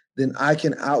inwardly, then I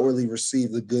can outwardly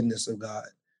receive the goodness of God.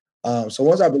 So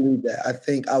once I believe that, I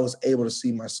think I was able to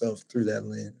see myself through that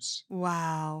lens.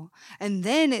 Wow. And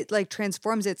then it like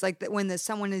transforms it. It's like that when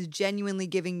someone is genuinely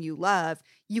giving you love,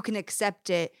 you can accept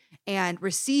it and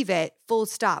receive it full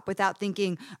stop without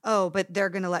thinking, oh, but they're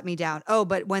going to let me down. Oh,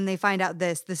 but when they find out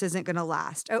this isn't going to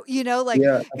last. Oh, like,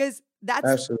 Yeah, because that's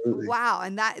absolutely. wow.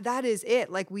 And that is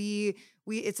it. Like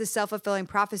it's a self-fulfilling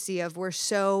prophecy of we're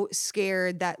so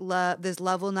scared that this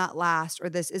love will not last or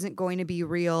this isn't going to be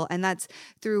real. And that's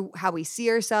through how we see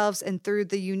ourselves and through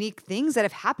the unique things that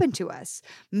have happened to us.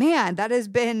 Man, that has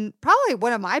been probably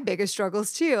one of my biggest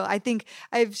struggles too. I think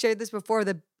I've shared this before.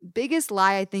 The biggest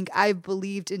lie I think I've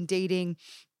believed in dating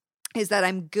is that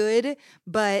I'm good,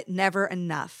 but never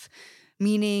enough.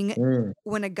 Meaning, Mm,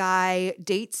 when a guy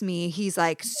dates me, he's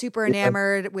like super yeah,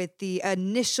 enamored with the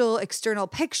initial external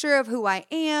picture of who I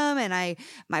am and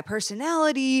my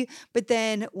personality. But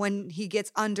then when he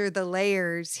gets under the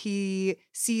layers, he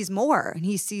sees more and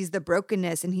he sees the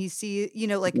brokenness and he sees,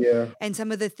 like, yeah, and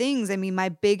some of the things, I mean, my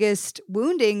biggest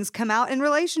woundings come out in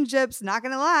relationships, not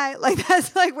gonna lie. Like,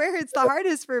 that's like where it's the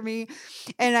hardest for me.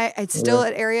 And it's still yeah,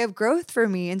 an area of growth for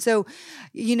me. And so,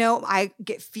 I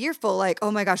get fearful, like,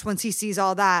 oh my gosh, once he sees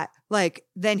all that, like,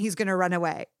 then he's going to run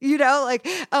away, like,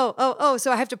 oh. So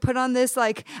I have to put on this,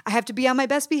 like, I have to be on my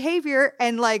best behavior.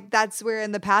 And like, that's where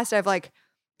in the past I've like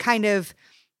kind of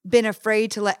been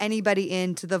afraid to let anybody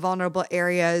into the vulnerable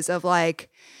areas of like,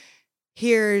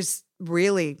 here's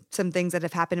really some things that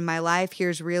have happened in my life.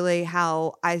 Here's really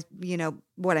how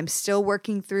what I'm still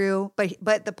working through.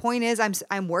 But the point is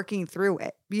I'm working through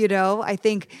it. I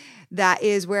think that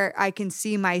is where I can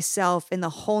see myself in the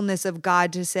wholeness of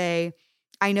God to say,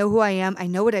 I know who I am. I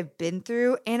know what I've been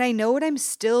through and I know what I'm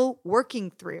still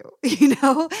working through,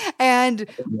 and yeah,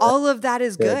 all of that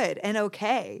is yes, good and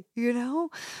okay. yes,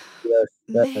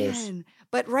 yes. Man.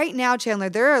 But right now, Chandler,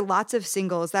 there are lots of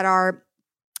singles that are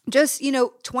just,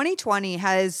 2020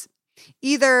 has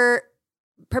either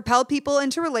propelled people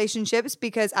into relationships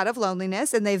because out of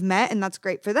loneliness and they've met and that's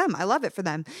great for them. I love it for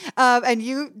them. And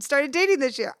you started dating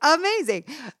this year. Amazing.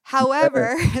 Yeah,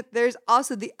 However, there's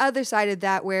also the other side of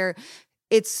that where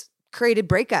it's created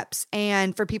breakups.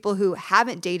 And for people who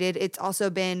haven't dated, it's also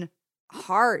been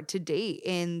hard to date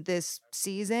in this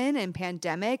season and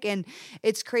pandemic. And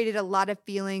it's created a lot of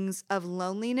feelings of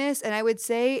loneliness. And I would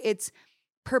say it's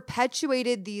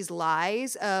perpetuated these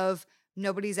lies of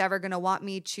nobody's ever going to want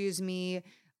me, choose me,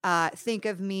 think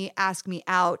of me, ask me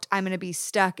out. I'm going to be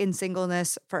stuck in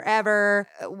singleness forever.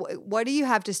 What do you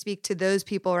have to speak to those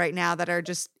people right now that are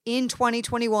just in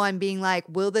 2021 being like,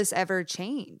 will this ever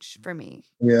change for me?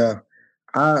 yeah.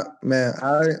 I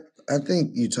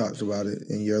think you talked about it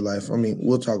in your life. I mean,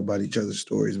 we'll talk about each other's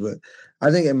stories, but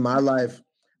I think in my life,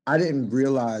 I didn't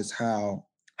realize how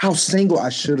single I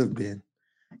should have been.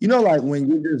 Like when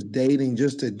you're just dating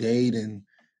just to date and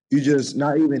you just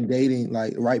not even dating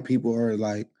like right people or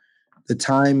like the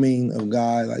timing of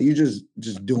God, like you just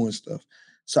doing stuff.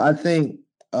 So I think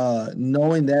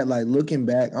knowing that, like looking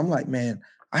back, I'm like, man,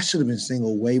 I should have been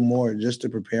single way more just to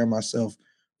prepare myself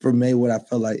for maybe what I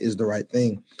felt like is the right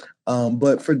thing.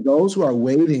 But for those who are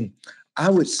waiting, I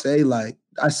would say like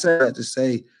I said that to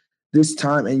say this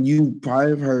time, and you probably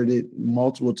have heard it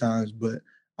multiple times, but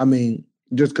I mean,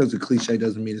 just because the cliche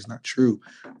doesn't mean it's not true.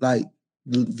 Like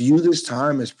view this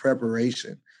time as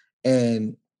preparation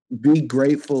and be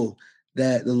grateful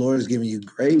that the Lord is giving you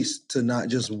grace to not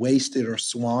just waste it or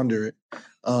squander it.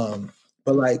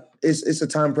 But like it's a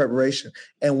time of preparation.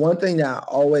 And one thing that I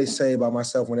always say about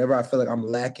myself whenever I feel like I'm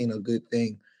lacking a good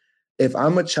thing, if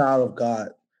I'm a child of God,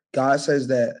 God says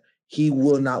that He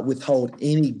will not withhold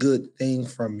any good thing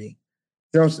from me.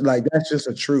 You know what I'm saying? Like that's just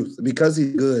a truth. Because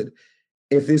He's good,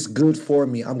 if it's good for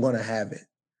me, I'm gonna have it.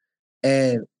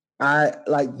 And I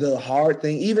like the hard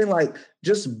thing, even like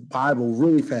just Bible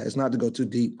really fast, not to go too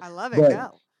deep. I love it. But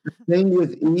Go. the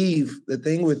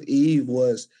thing with Eve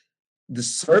was the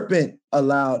serpent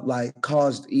allowed, like,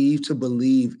 caused Eve to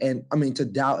believe and I mean to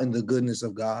doubt in the goodness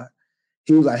of God.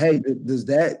 He was like, "Hey,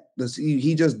 does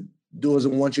he just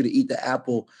doesn't want you to eat the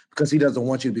apple because he doesn't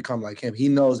want you to become like him. He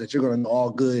knows that you're going to know all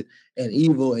good and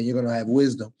evil and you're going to have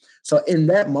wisdom." So in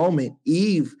that moment,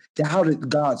 Eve doubted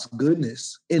God's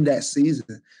goodness in that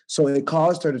season. So it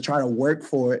caused her to try to work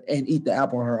for it and eat the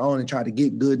apple on her own and try to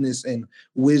get goodness and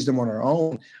wisdom on her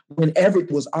own when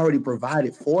everything was already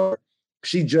provided for her.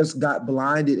 She just got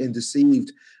blinded and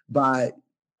deceived by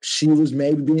she was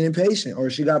maybe being impatient or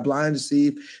she got blind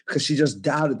deceived because she just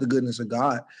doubted the goodness of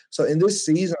God. So in this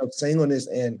season of singleness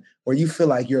and where you feel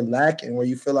like you're lacking, where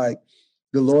you feel like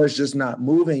the Lord's just not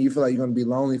moving, you feel like you're going to be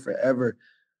lonely forever,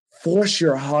 force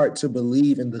your heart to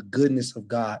believe in the goodness of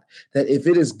God, that if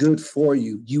it is good for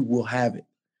you, you will have it.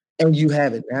 And you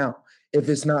have it now. If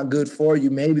it's not good for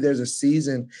you, maybe there's a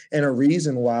season and a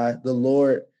reason why the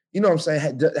Lord, you know what I'm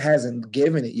saying, hasn't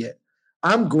given it yet.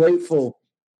 I'm grateful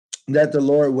that the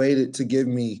Lord waited to give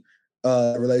me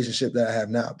a relationship that I have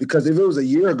now. Because if it was a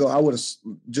year ago, I would have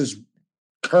just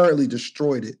currently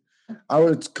destroyed it. I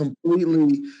would have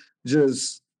completely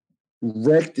just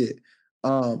wrecked it.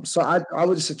 So I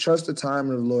would just trust the time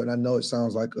of the Lord. And I know it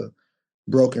sounds like a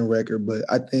broken record, but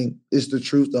I think it's the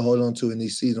truth to hold on to in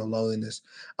these seasons of loneliness.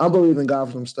 I'm believing God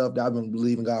for some stuff that I've been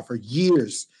believing God for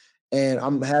years. And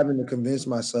I'm having to convince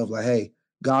myself, like, hey,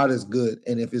 God is good.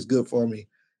 And if it's good for me,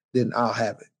 then I'll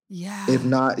have it. If Yeah.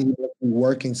 not, he will be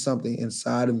working something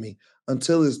inside of me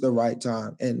until it's the right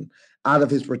time. And out of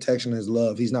his protection, his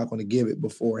love, he's not going to give it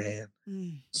beforehand.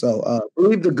 Mm. So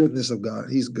believe the goodness of God.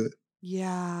 He's good.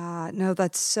 Yeah, no,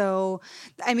 that's so,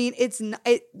 I mean,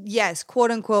 yes,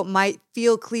 quote unquote, might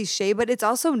feel cliche, but it's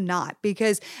also not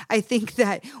because I think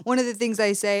that one of the things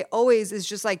I say always is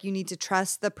just like, you need to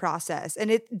trust the process.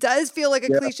 And it does feel like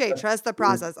a Yeah. cliche, trust the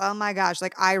process. Oh my gosh,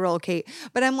 like eye roll, Kate.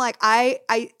 But I'm like,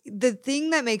 the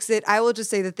thing that makes it, I will just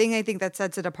say the thing I think that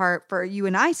sets it apart for you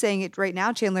and I saying it right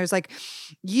now, Chandler, is like,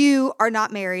 you are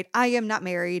not married. I am not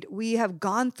married. We have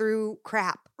gone through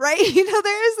crap, right?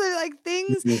 There's like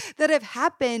things Mhm. that have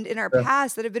happened in our Yeah.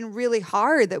 past that have been really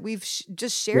hard that we've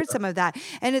just shared Yeah. some of that.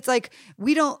 And it's like,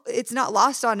 it's not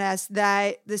lost on us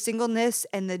that the singleness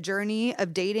and the journey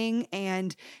of dating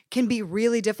and can be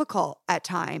really difficult at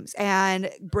times and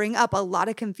bring up a lot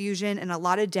of confusion and a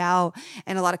lot of doubt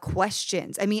and a lot of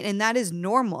questions. I mean, and that is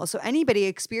normal. So anybody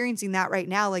experiencing that right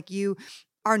now, like you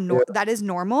Yeah. that is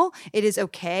normal. It is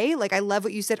okay. Like I love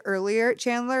what you said earlier,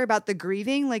 Chandler, about the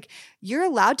grieving. Like you're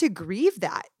allowed to grieve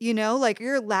that, like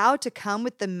you're allowed to come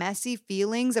with the messy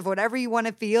feelings of whatever you want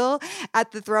to feel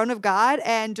at the throne of God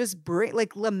and just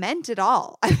lament it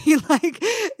all. I mean, like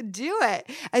do it.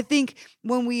 I think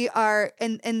when we are,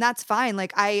 and that's fine.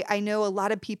 Like I know a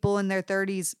lot of people in their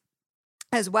 30s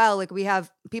as well. Like we have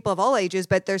people of all ages,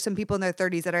 but there's some people in their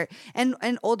 30s that are and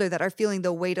older that are feeling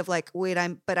the weight of like, wait,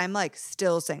 I'm like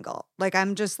still single. Like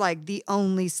I'm just like the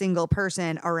only single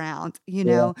person around.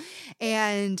 Yeah.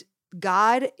 And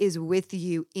God is with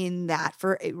you in that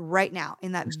for right now,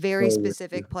 in that very So with you.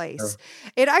 specific Yeah. place.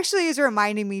 It actually is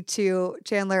reminding me too,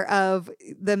 Chandler, of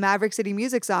the Maverick City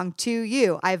Music song To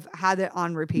You. I've had it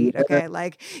on repeat. Yeah. Okay.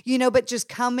 Like, but just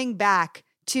coming back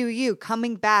to you,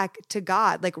 coming back to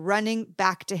God, like running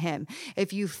back to him.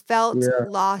 If you felt Yeah.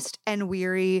 lost and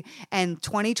weary and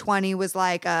 2020 was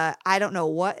like, I don't know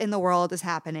what in the world is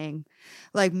happening.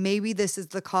 Like maybe this is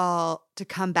the call to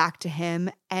come back to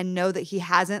him and know that he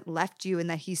hasn't left you and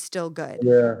that he's still good.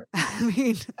 Yeah. I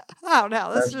mean, I don't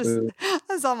know. Absolutely.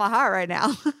 That's on my heart right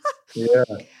now. Yeah.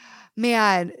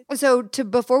 Man, so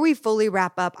before we fully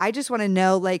wrap up, I just want to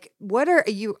know like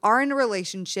you are in a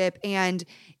relationship and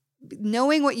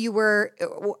knowing what you were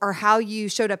or how you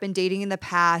showed up in dating in the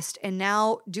past and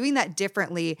now doing that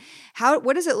differently,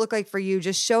 what does it look like for you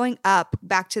just showing up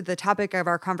back to the topic of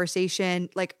our conversation,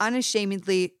 like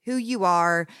unashamedly who you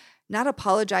are, not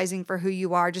apologizing for who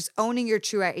you are, just owning your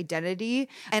true identity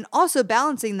and also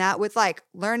balancing that with like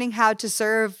learning how to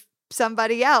serve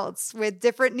somebody else with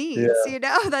different needs,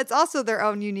 Yeah. that's also their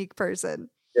own unique person.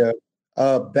 Yeah.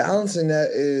 Balancing that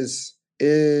is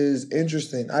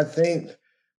interesting. I think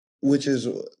which is,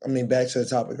 I mean, back to the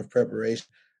topic of preparation.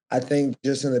 I think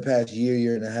just in the past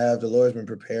year and a half, the Lord's been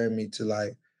preparing me to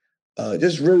like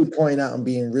just really pointing out and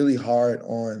being really hard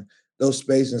on those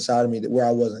spaces inside of me that where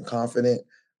I wasn't confident,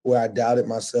 where I doubted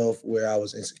myself, where I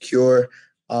was insecure,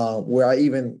 where I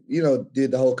even,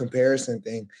 did the whole comparison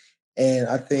thing. And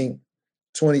I think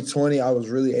 2020, I was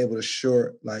really able to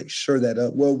shore that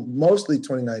up. Well, mostly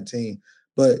 2019,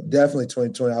 but definitely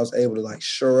 2020, I was able to like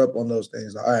shore up on those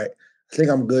things. Like, all right, I think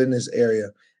I'm good in this area.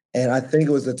 And I think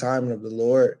it was the timing of the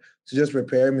Lord to just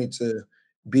prepare me to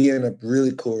be in a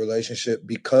really cool relationship,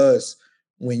 because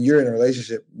when you're in a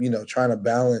relationship, trying to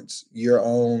balance your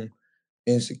own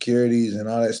insecurities and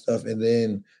all that stuff, and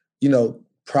then,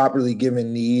 properly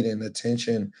giving need and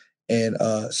attention and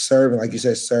serving, like you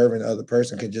said, serving the other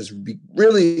person can just be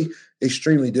really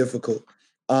extremely difficult.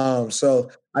 So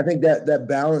I think that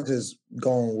balance is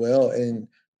going well. And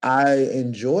I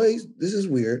enjoy, this is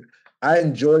weird, I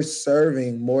enjoy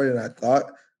serving more than I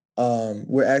thought.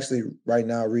 We're actually right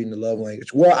now reading the love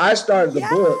language. Well, I started the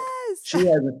book. Yes. She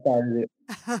hasn't started it,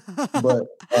 but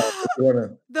we're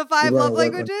gonna The we're 5 gonna love work on.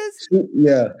 languages?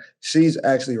 Yeah, she's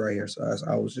actually right here. So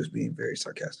I was just being very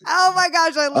sarcastic. Oh my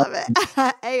gosh, I Uh, love it.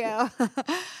 Ayo.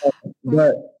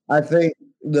 but I think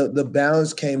the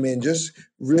balance came in just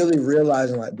really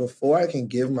realizing, like, before I can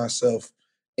give myself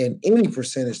in any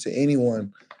percentage to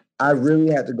anyone, I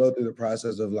really had to go through the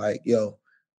process of like, yo,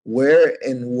 where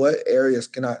and what areas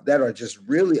can I that are just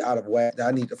really out of whack that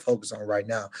I need to focus on right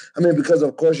now. I mean, because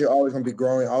of course you're always gonna be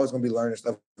growing, always gonna be learning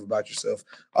stuff about yourself,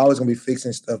 always gonna be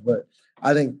fixing stuff. But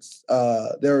I think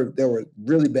there were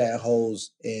really bad holes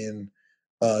in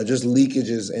just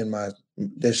leakages in my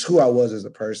that's who I was as a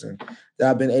person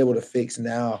that I've been able to fix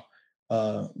now,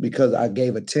 because I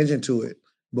gave attention to it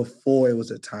before it was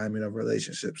a time in a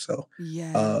relationship. So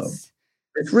Yes.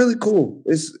 it's really cool.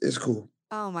 It's cool.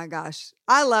 Oh my gosh.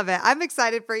 I love it. I'm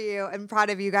excited for you and proud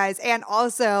of you guys. And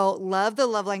also love the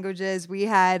love languages. We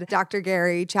had Dr.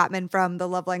 Gary Chapman from the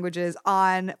love languages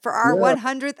on for our Yeah.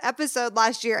 100th episode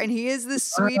last year. And he is the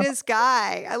sweetest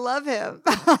guy. I love him.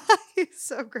 He's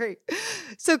so great.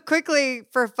 So quickly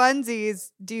for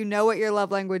funsies, do you know what your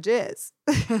love language is?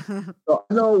 So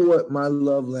I know what my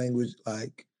love language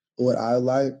like. What I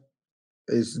like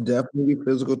is definitely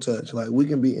physical touch. Like we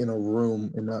can be in a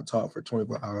room and not talk for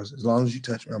 24 hours. As long as you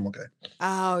touch me, I'm okay.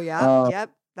 Oh, yep. Um,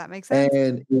 Yep. That makes sense.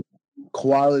 and it's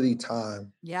quality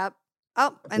time. Yep.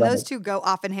 Oh, and Like, those two go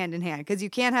often hand in hand because you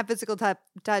can't have physical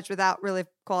touch without really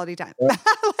quality time. yeah,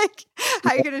 Like,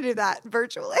 how are you going to do that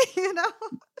virtually? You know?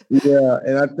 yeah,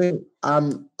 and I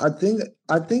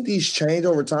think these change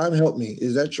over time help me.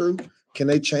 Is that true? Can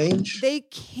they change? They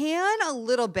can a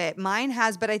little bit. Mine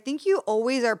has, but I think you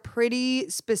always are pretty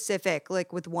specific,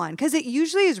 like with one, because it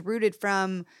usually is rooted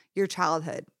from your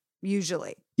childhood.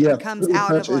 Usually, Yeah, it comes physical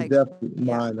out of touch is like, definitely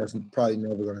yeah, mine. That's probably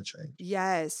never gonna change.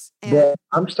 yes, and But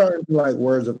I'm starting to like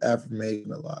words of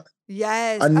affirmation a lot. I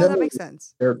yes. Oh, never that makes was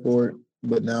sense. prepared for it,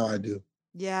 but now I do.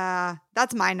 Yeah,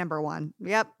 that's my number one.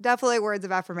 Yep, definitely words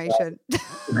of affirmation.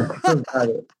 Got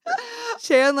it.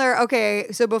 Chandler,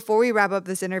 okay, so before we wrap up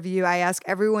this interview, I ask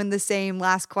everyone the same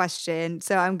last question.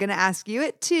 So I'm going to ask you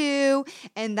it too.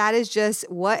 And that is just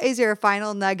what is your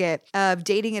final nugget of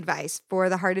dating advice for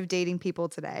the heart of dating people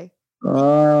today?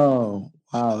 Oh,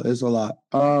 wow, it's a lot.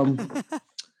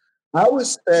 I would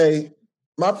say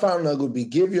my final nugget would be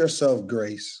give yourself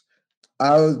grace.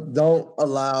 Don't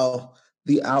allow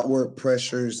the outward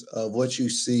pressures of what you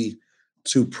see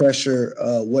to pressure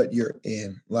what you're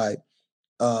in. Like,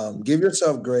 give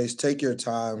yourself grace, take your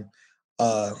time,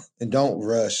 and don't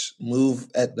rush. Move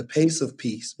at the pace of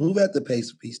peace. Move at the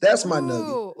pace of peace. That's my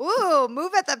nugget.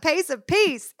 Move at the pace of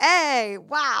peace. Hey,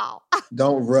 wow.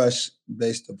 Don't rush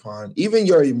based upon even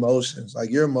your emotions.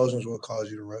 Like your emotions will cause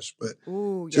you to rush, but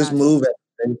Ooh, just yes. move at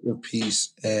the pace of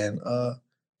peace and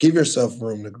give yourself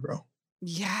room to grow.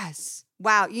 Yes.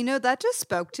 Wow. You know, that just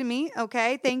spoke to me.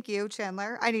 Okay. Thank you,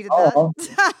 Chandler. I needed that. Oh,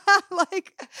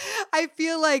 Like, I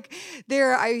feel like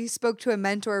I spoke to a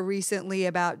mentor recently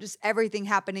about just everything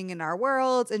happening in our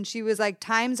worlds. And she was like,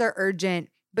 times are urgent,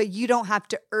 but you don't have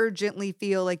to urgently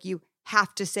feel like you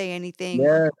have to say anything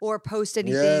yeah, or post yeah,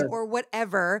 anything or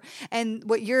whatever. And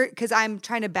because I'm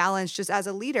trying to balance just as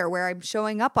a leader where I'm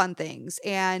showing up on things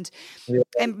yeah,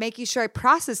 and making sure I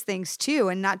process things too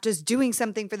and not just doing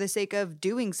something for the sake of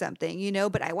doing something,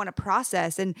 but I want to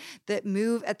process and that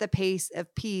move at the pace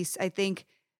of peace. I think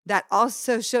that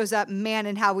also shows up, man,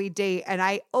 in how we date. And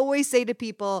I always say to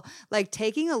people, like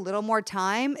taking a little more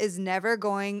time is you're never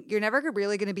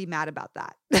really going to be mad about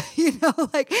that,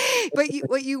 like, but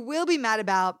what you will be mad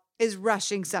about is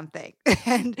rushing something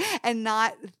and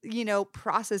not,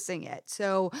 processing it.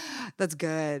 So that's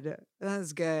good.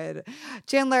 That's good.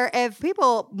 Chandler, if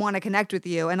people want to connect with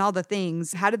you and all the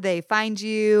things, how did they find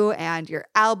you and your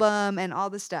album and all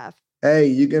the stuff? Hey,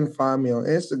 you can find me on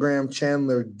Instagram,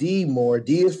 Chandler D Moore.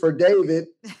 D is for David.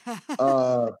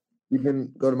 You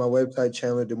can go to my website,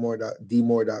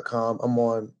 chandlerdmore.com. I'm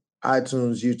on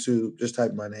iTunes, YouTube. Just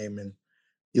type my name and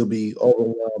you'll be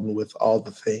overwhelmed with all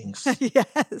the things.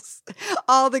 Yes.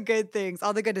 All the good things,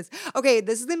 all the goodness. Okay,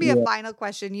 this is going to be a final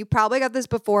question. You probably got this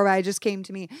before, but it just came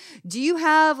to me. Do you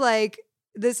have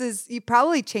it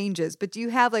probably changes, but do you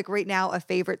have right now a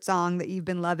favorite song that you've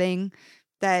been loving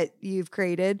that you've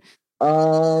created?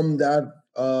 One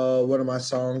of my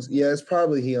songs. Yeah, it's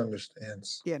probably He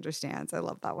Understands. He Understands. I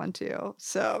love that one too.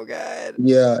 So good.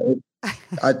 Yeah.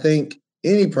 I think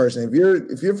any person,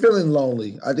 if you're feeling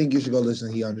lonely, I think you should go listen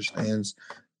to He Understands.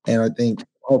 And I think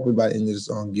hopefully by the end of the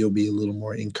song, you'll be a little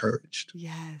more encouraged.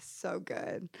 Yes, so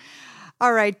good.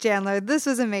 All right, Chandler, this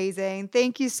was amazing.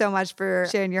 Thank you so much for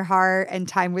sharing your heart and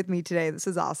time with me today. This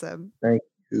is awesome. Thank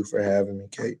you for having me,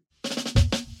 Kate.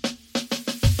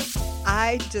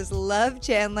 I just love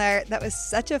Chandler. That was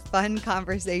such a fun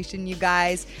conversation, you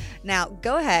guys. Now,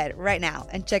 go ahead right now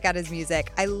and check out his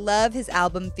music. I love his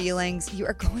album, Feelings. You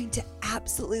are going to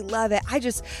absolutely love it. I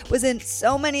just was in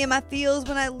so many of my feels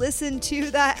when I listened to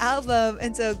that album.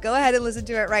 And so go ahead and listen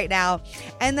to it right now.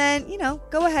 And then,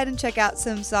 go ahead and check out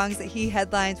some songs that he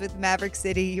headlines with Maverick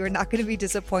City. You are not going to be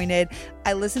disappointed.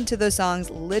 I listened to those songs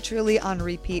literally on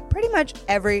repeat pretty much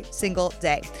every single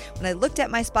day. When I looked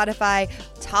at my Spotify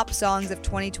top songs of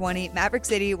 2020, Maverick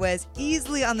City was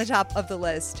easily on the top of the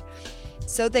list.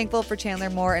 So thankful for Chandler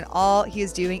Moore and all he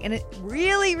is doing, and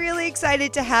really, really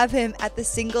excited to have him at the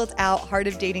Singled Out Heart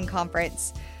of Dating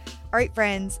conference. All right,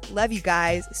 friends, love you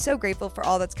guys. So grateful for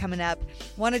all that's coming up.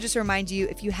 Want to just remind you,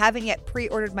 if you haven't yet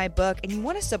pre-ordered my book and you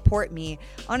want to support me,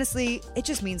 honestly, it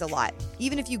just means a lot.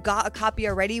 Even if you got a copy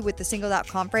already with the Singled Out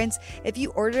conference, if you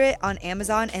order it on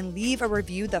Amazon and leave a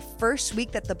review the first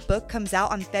week that the book comes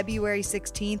out on February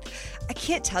 16th, I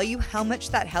can't tell you how much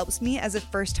that helps me as a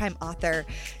first-time author.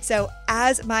 So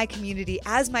as my community,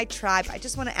 as my tribe, I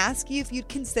just want to ask you if you'd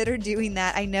consider doing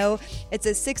that. I know it's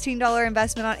a $16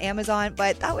 investment on Amazon,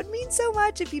 but that would mean so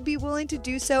much if you'd be willing to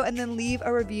do so and then leave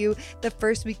a review the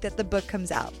first week that the book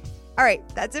comes out. All right,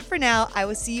 that's it for now. I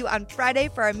will see you on Friday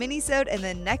for our mini-sode and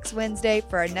then next Wednesday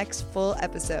for our next full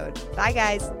episode. Bye,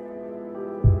 guys.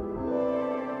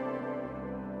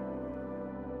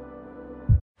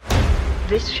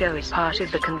 This show is part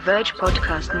of the Converge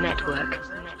Podcast Network.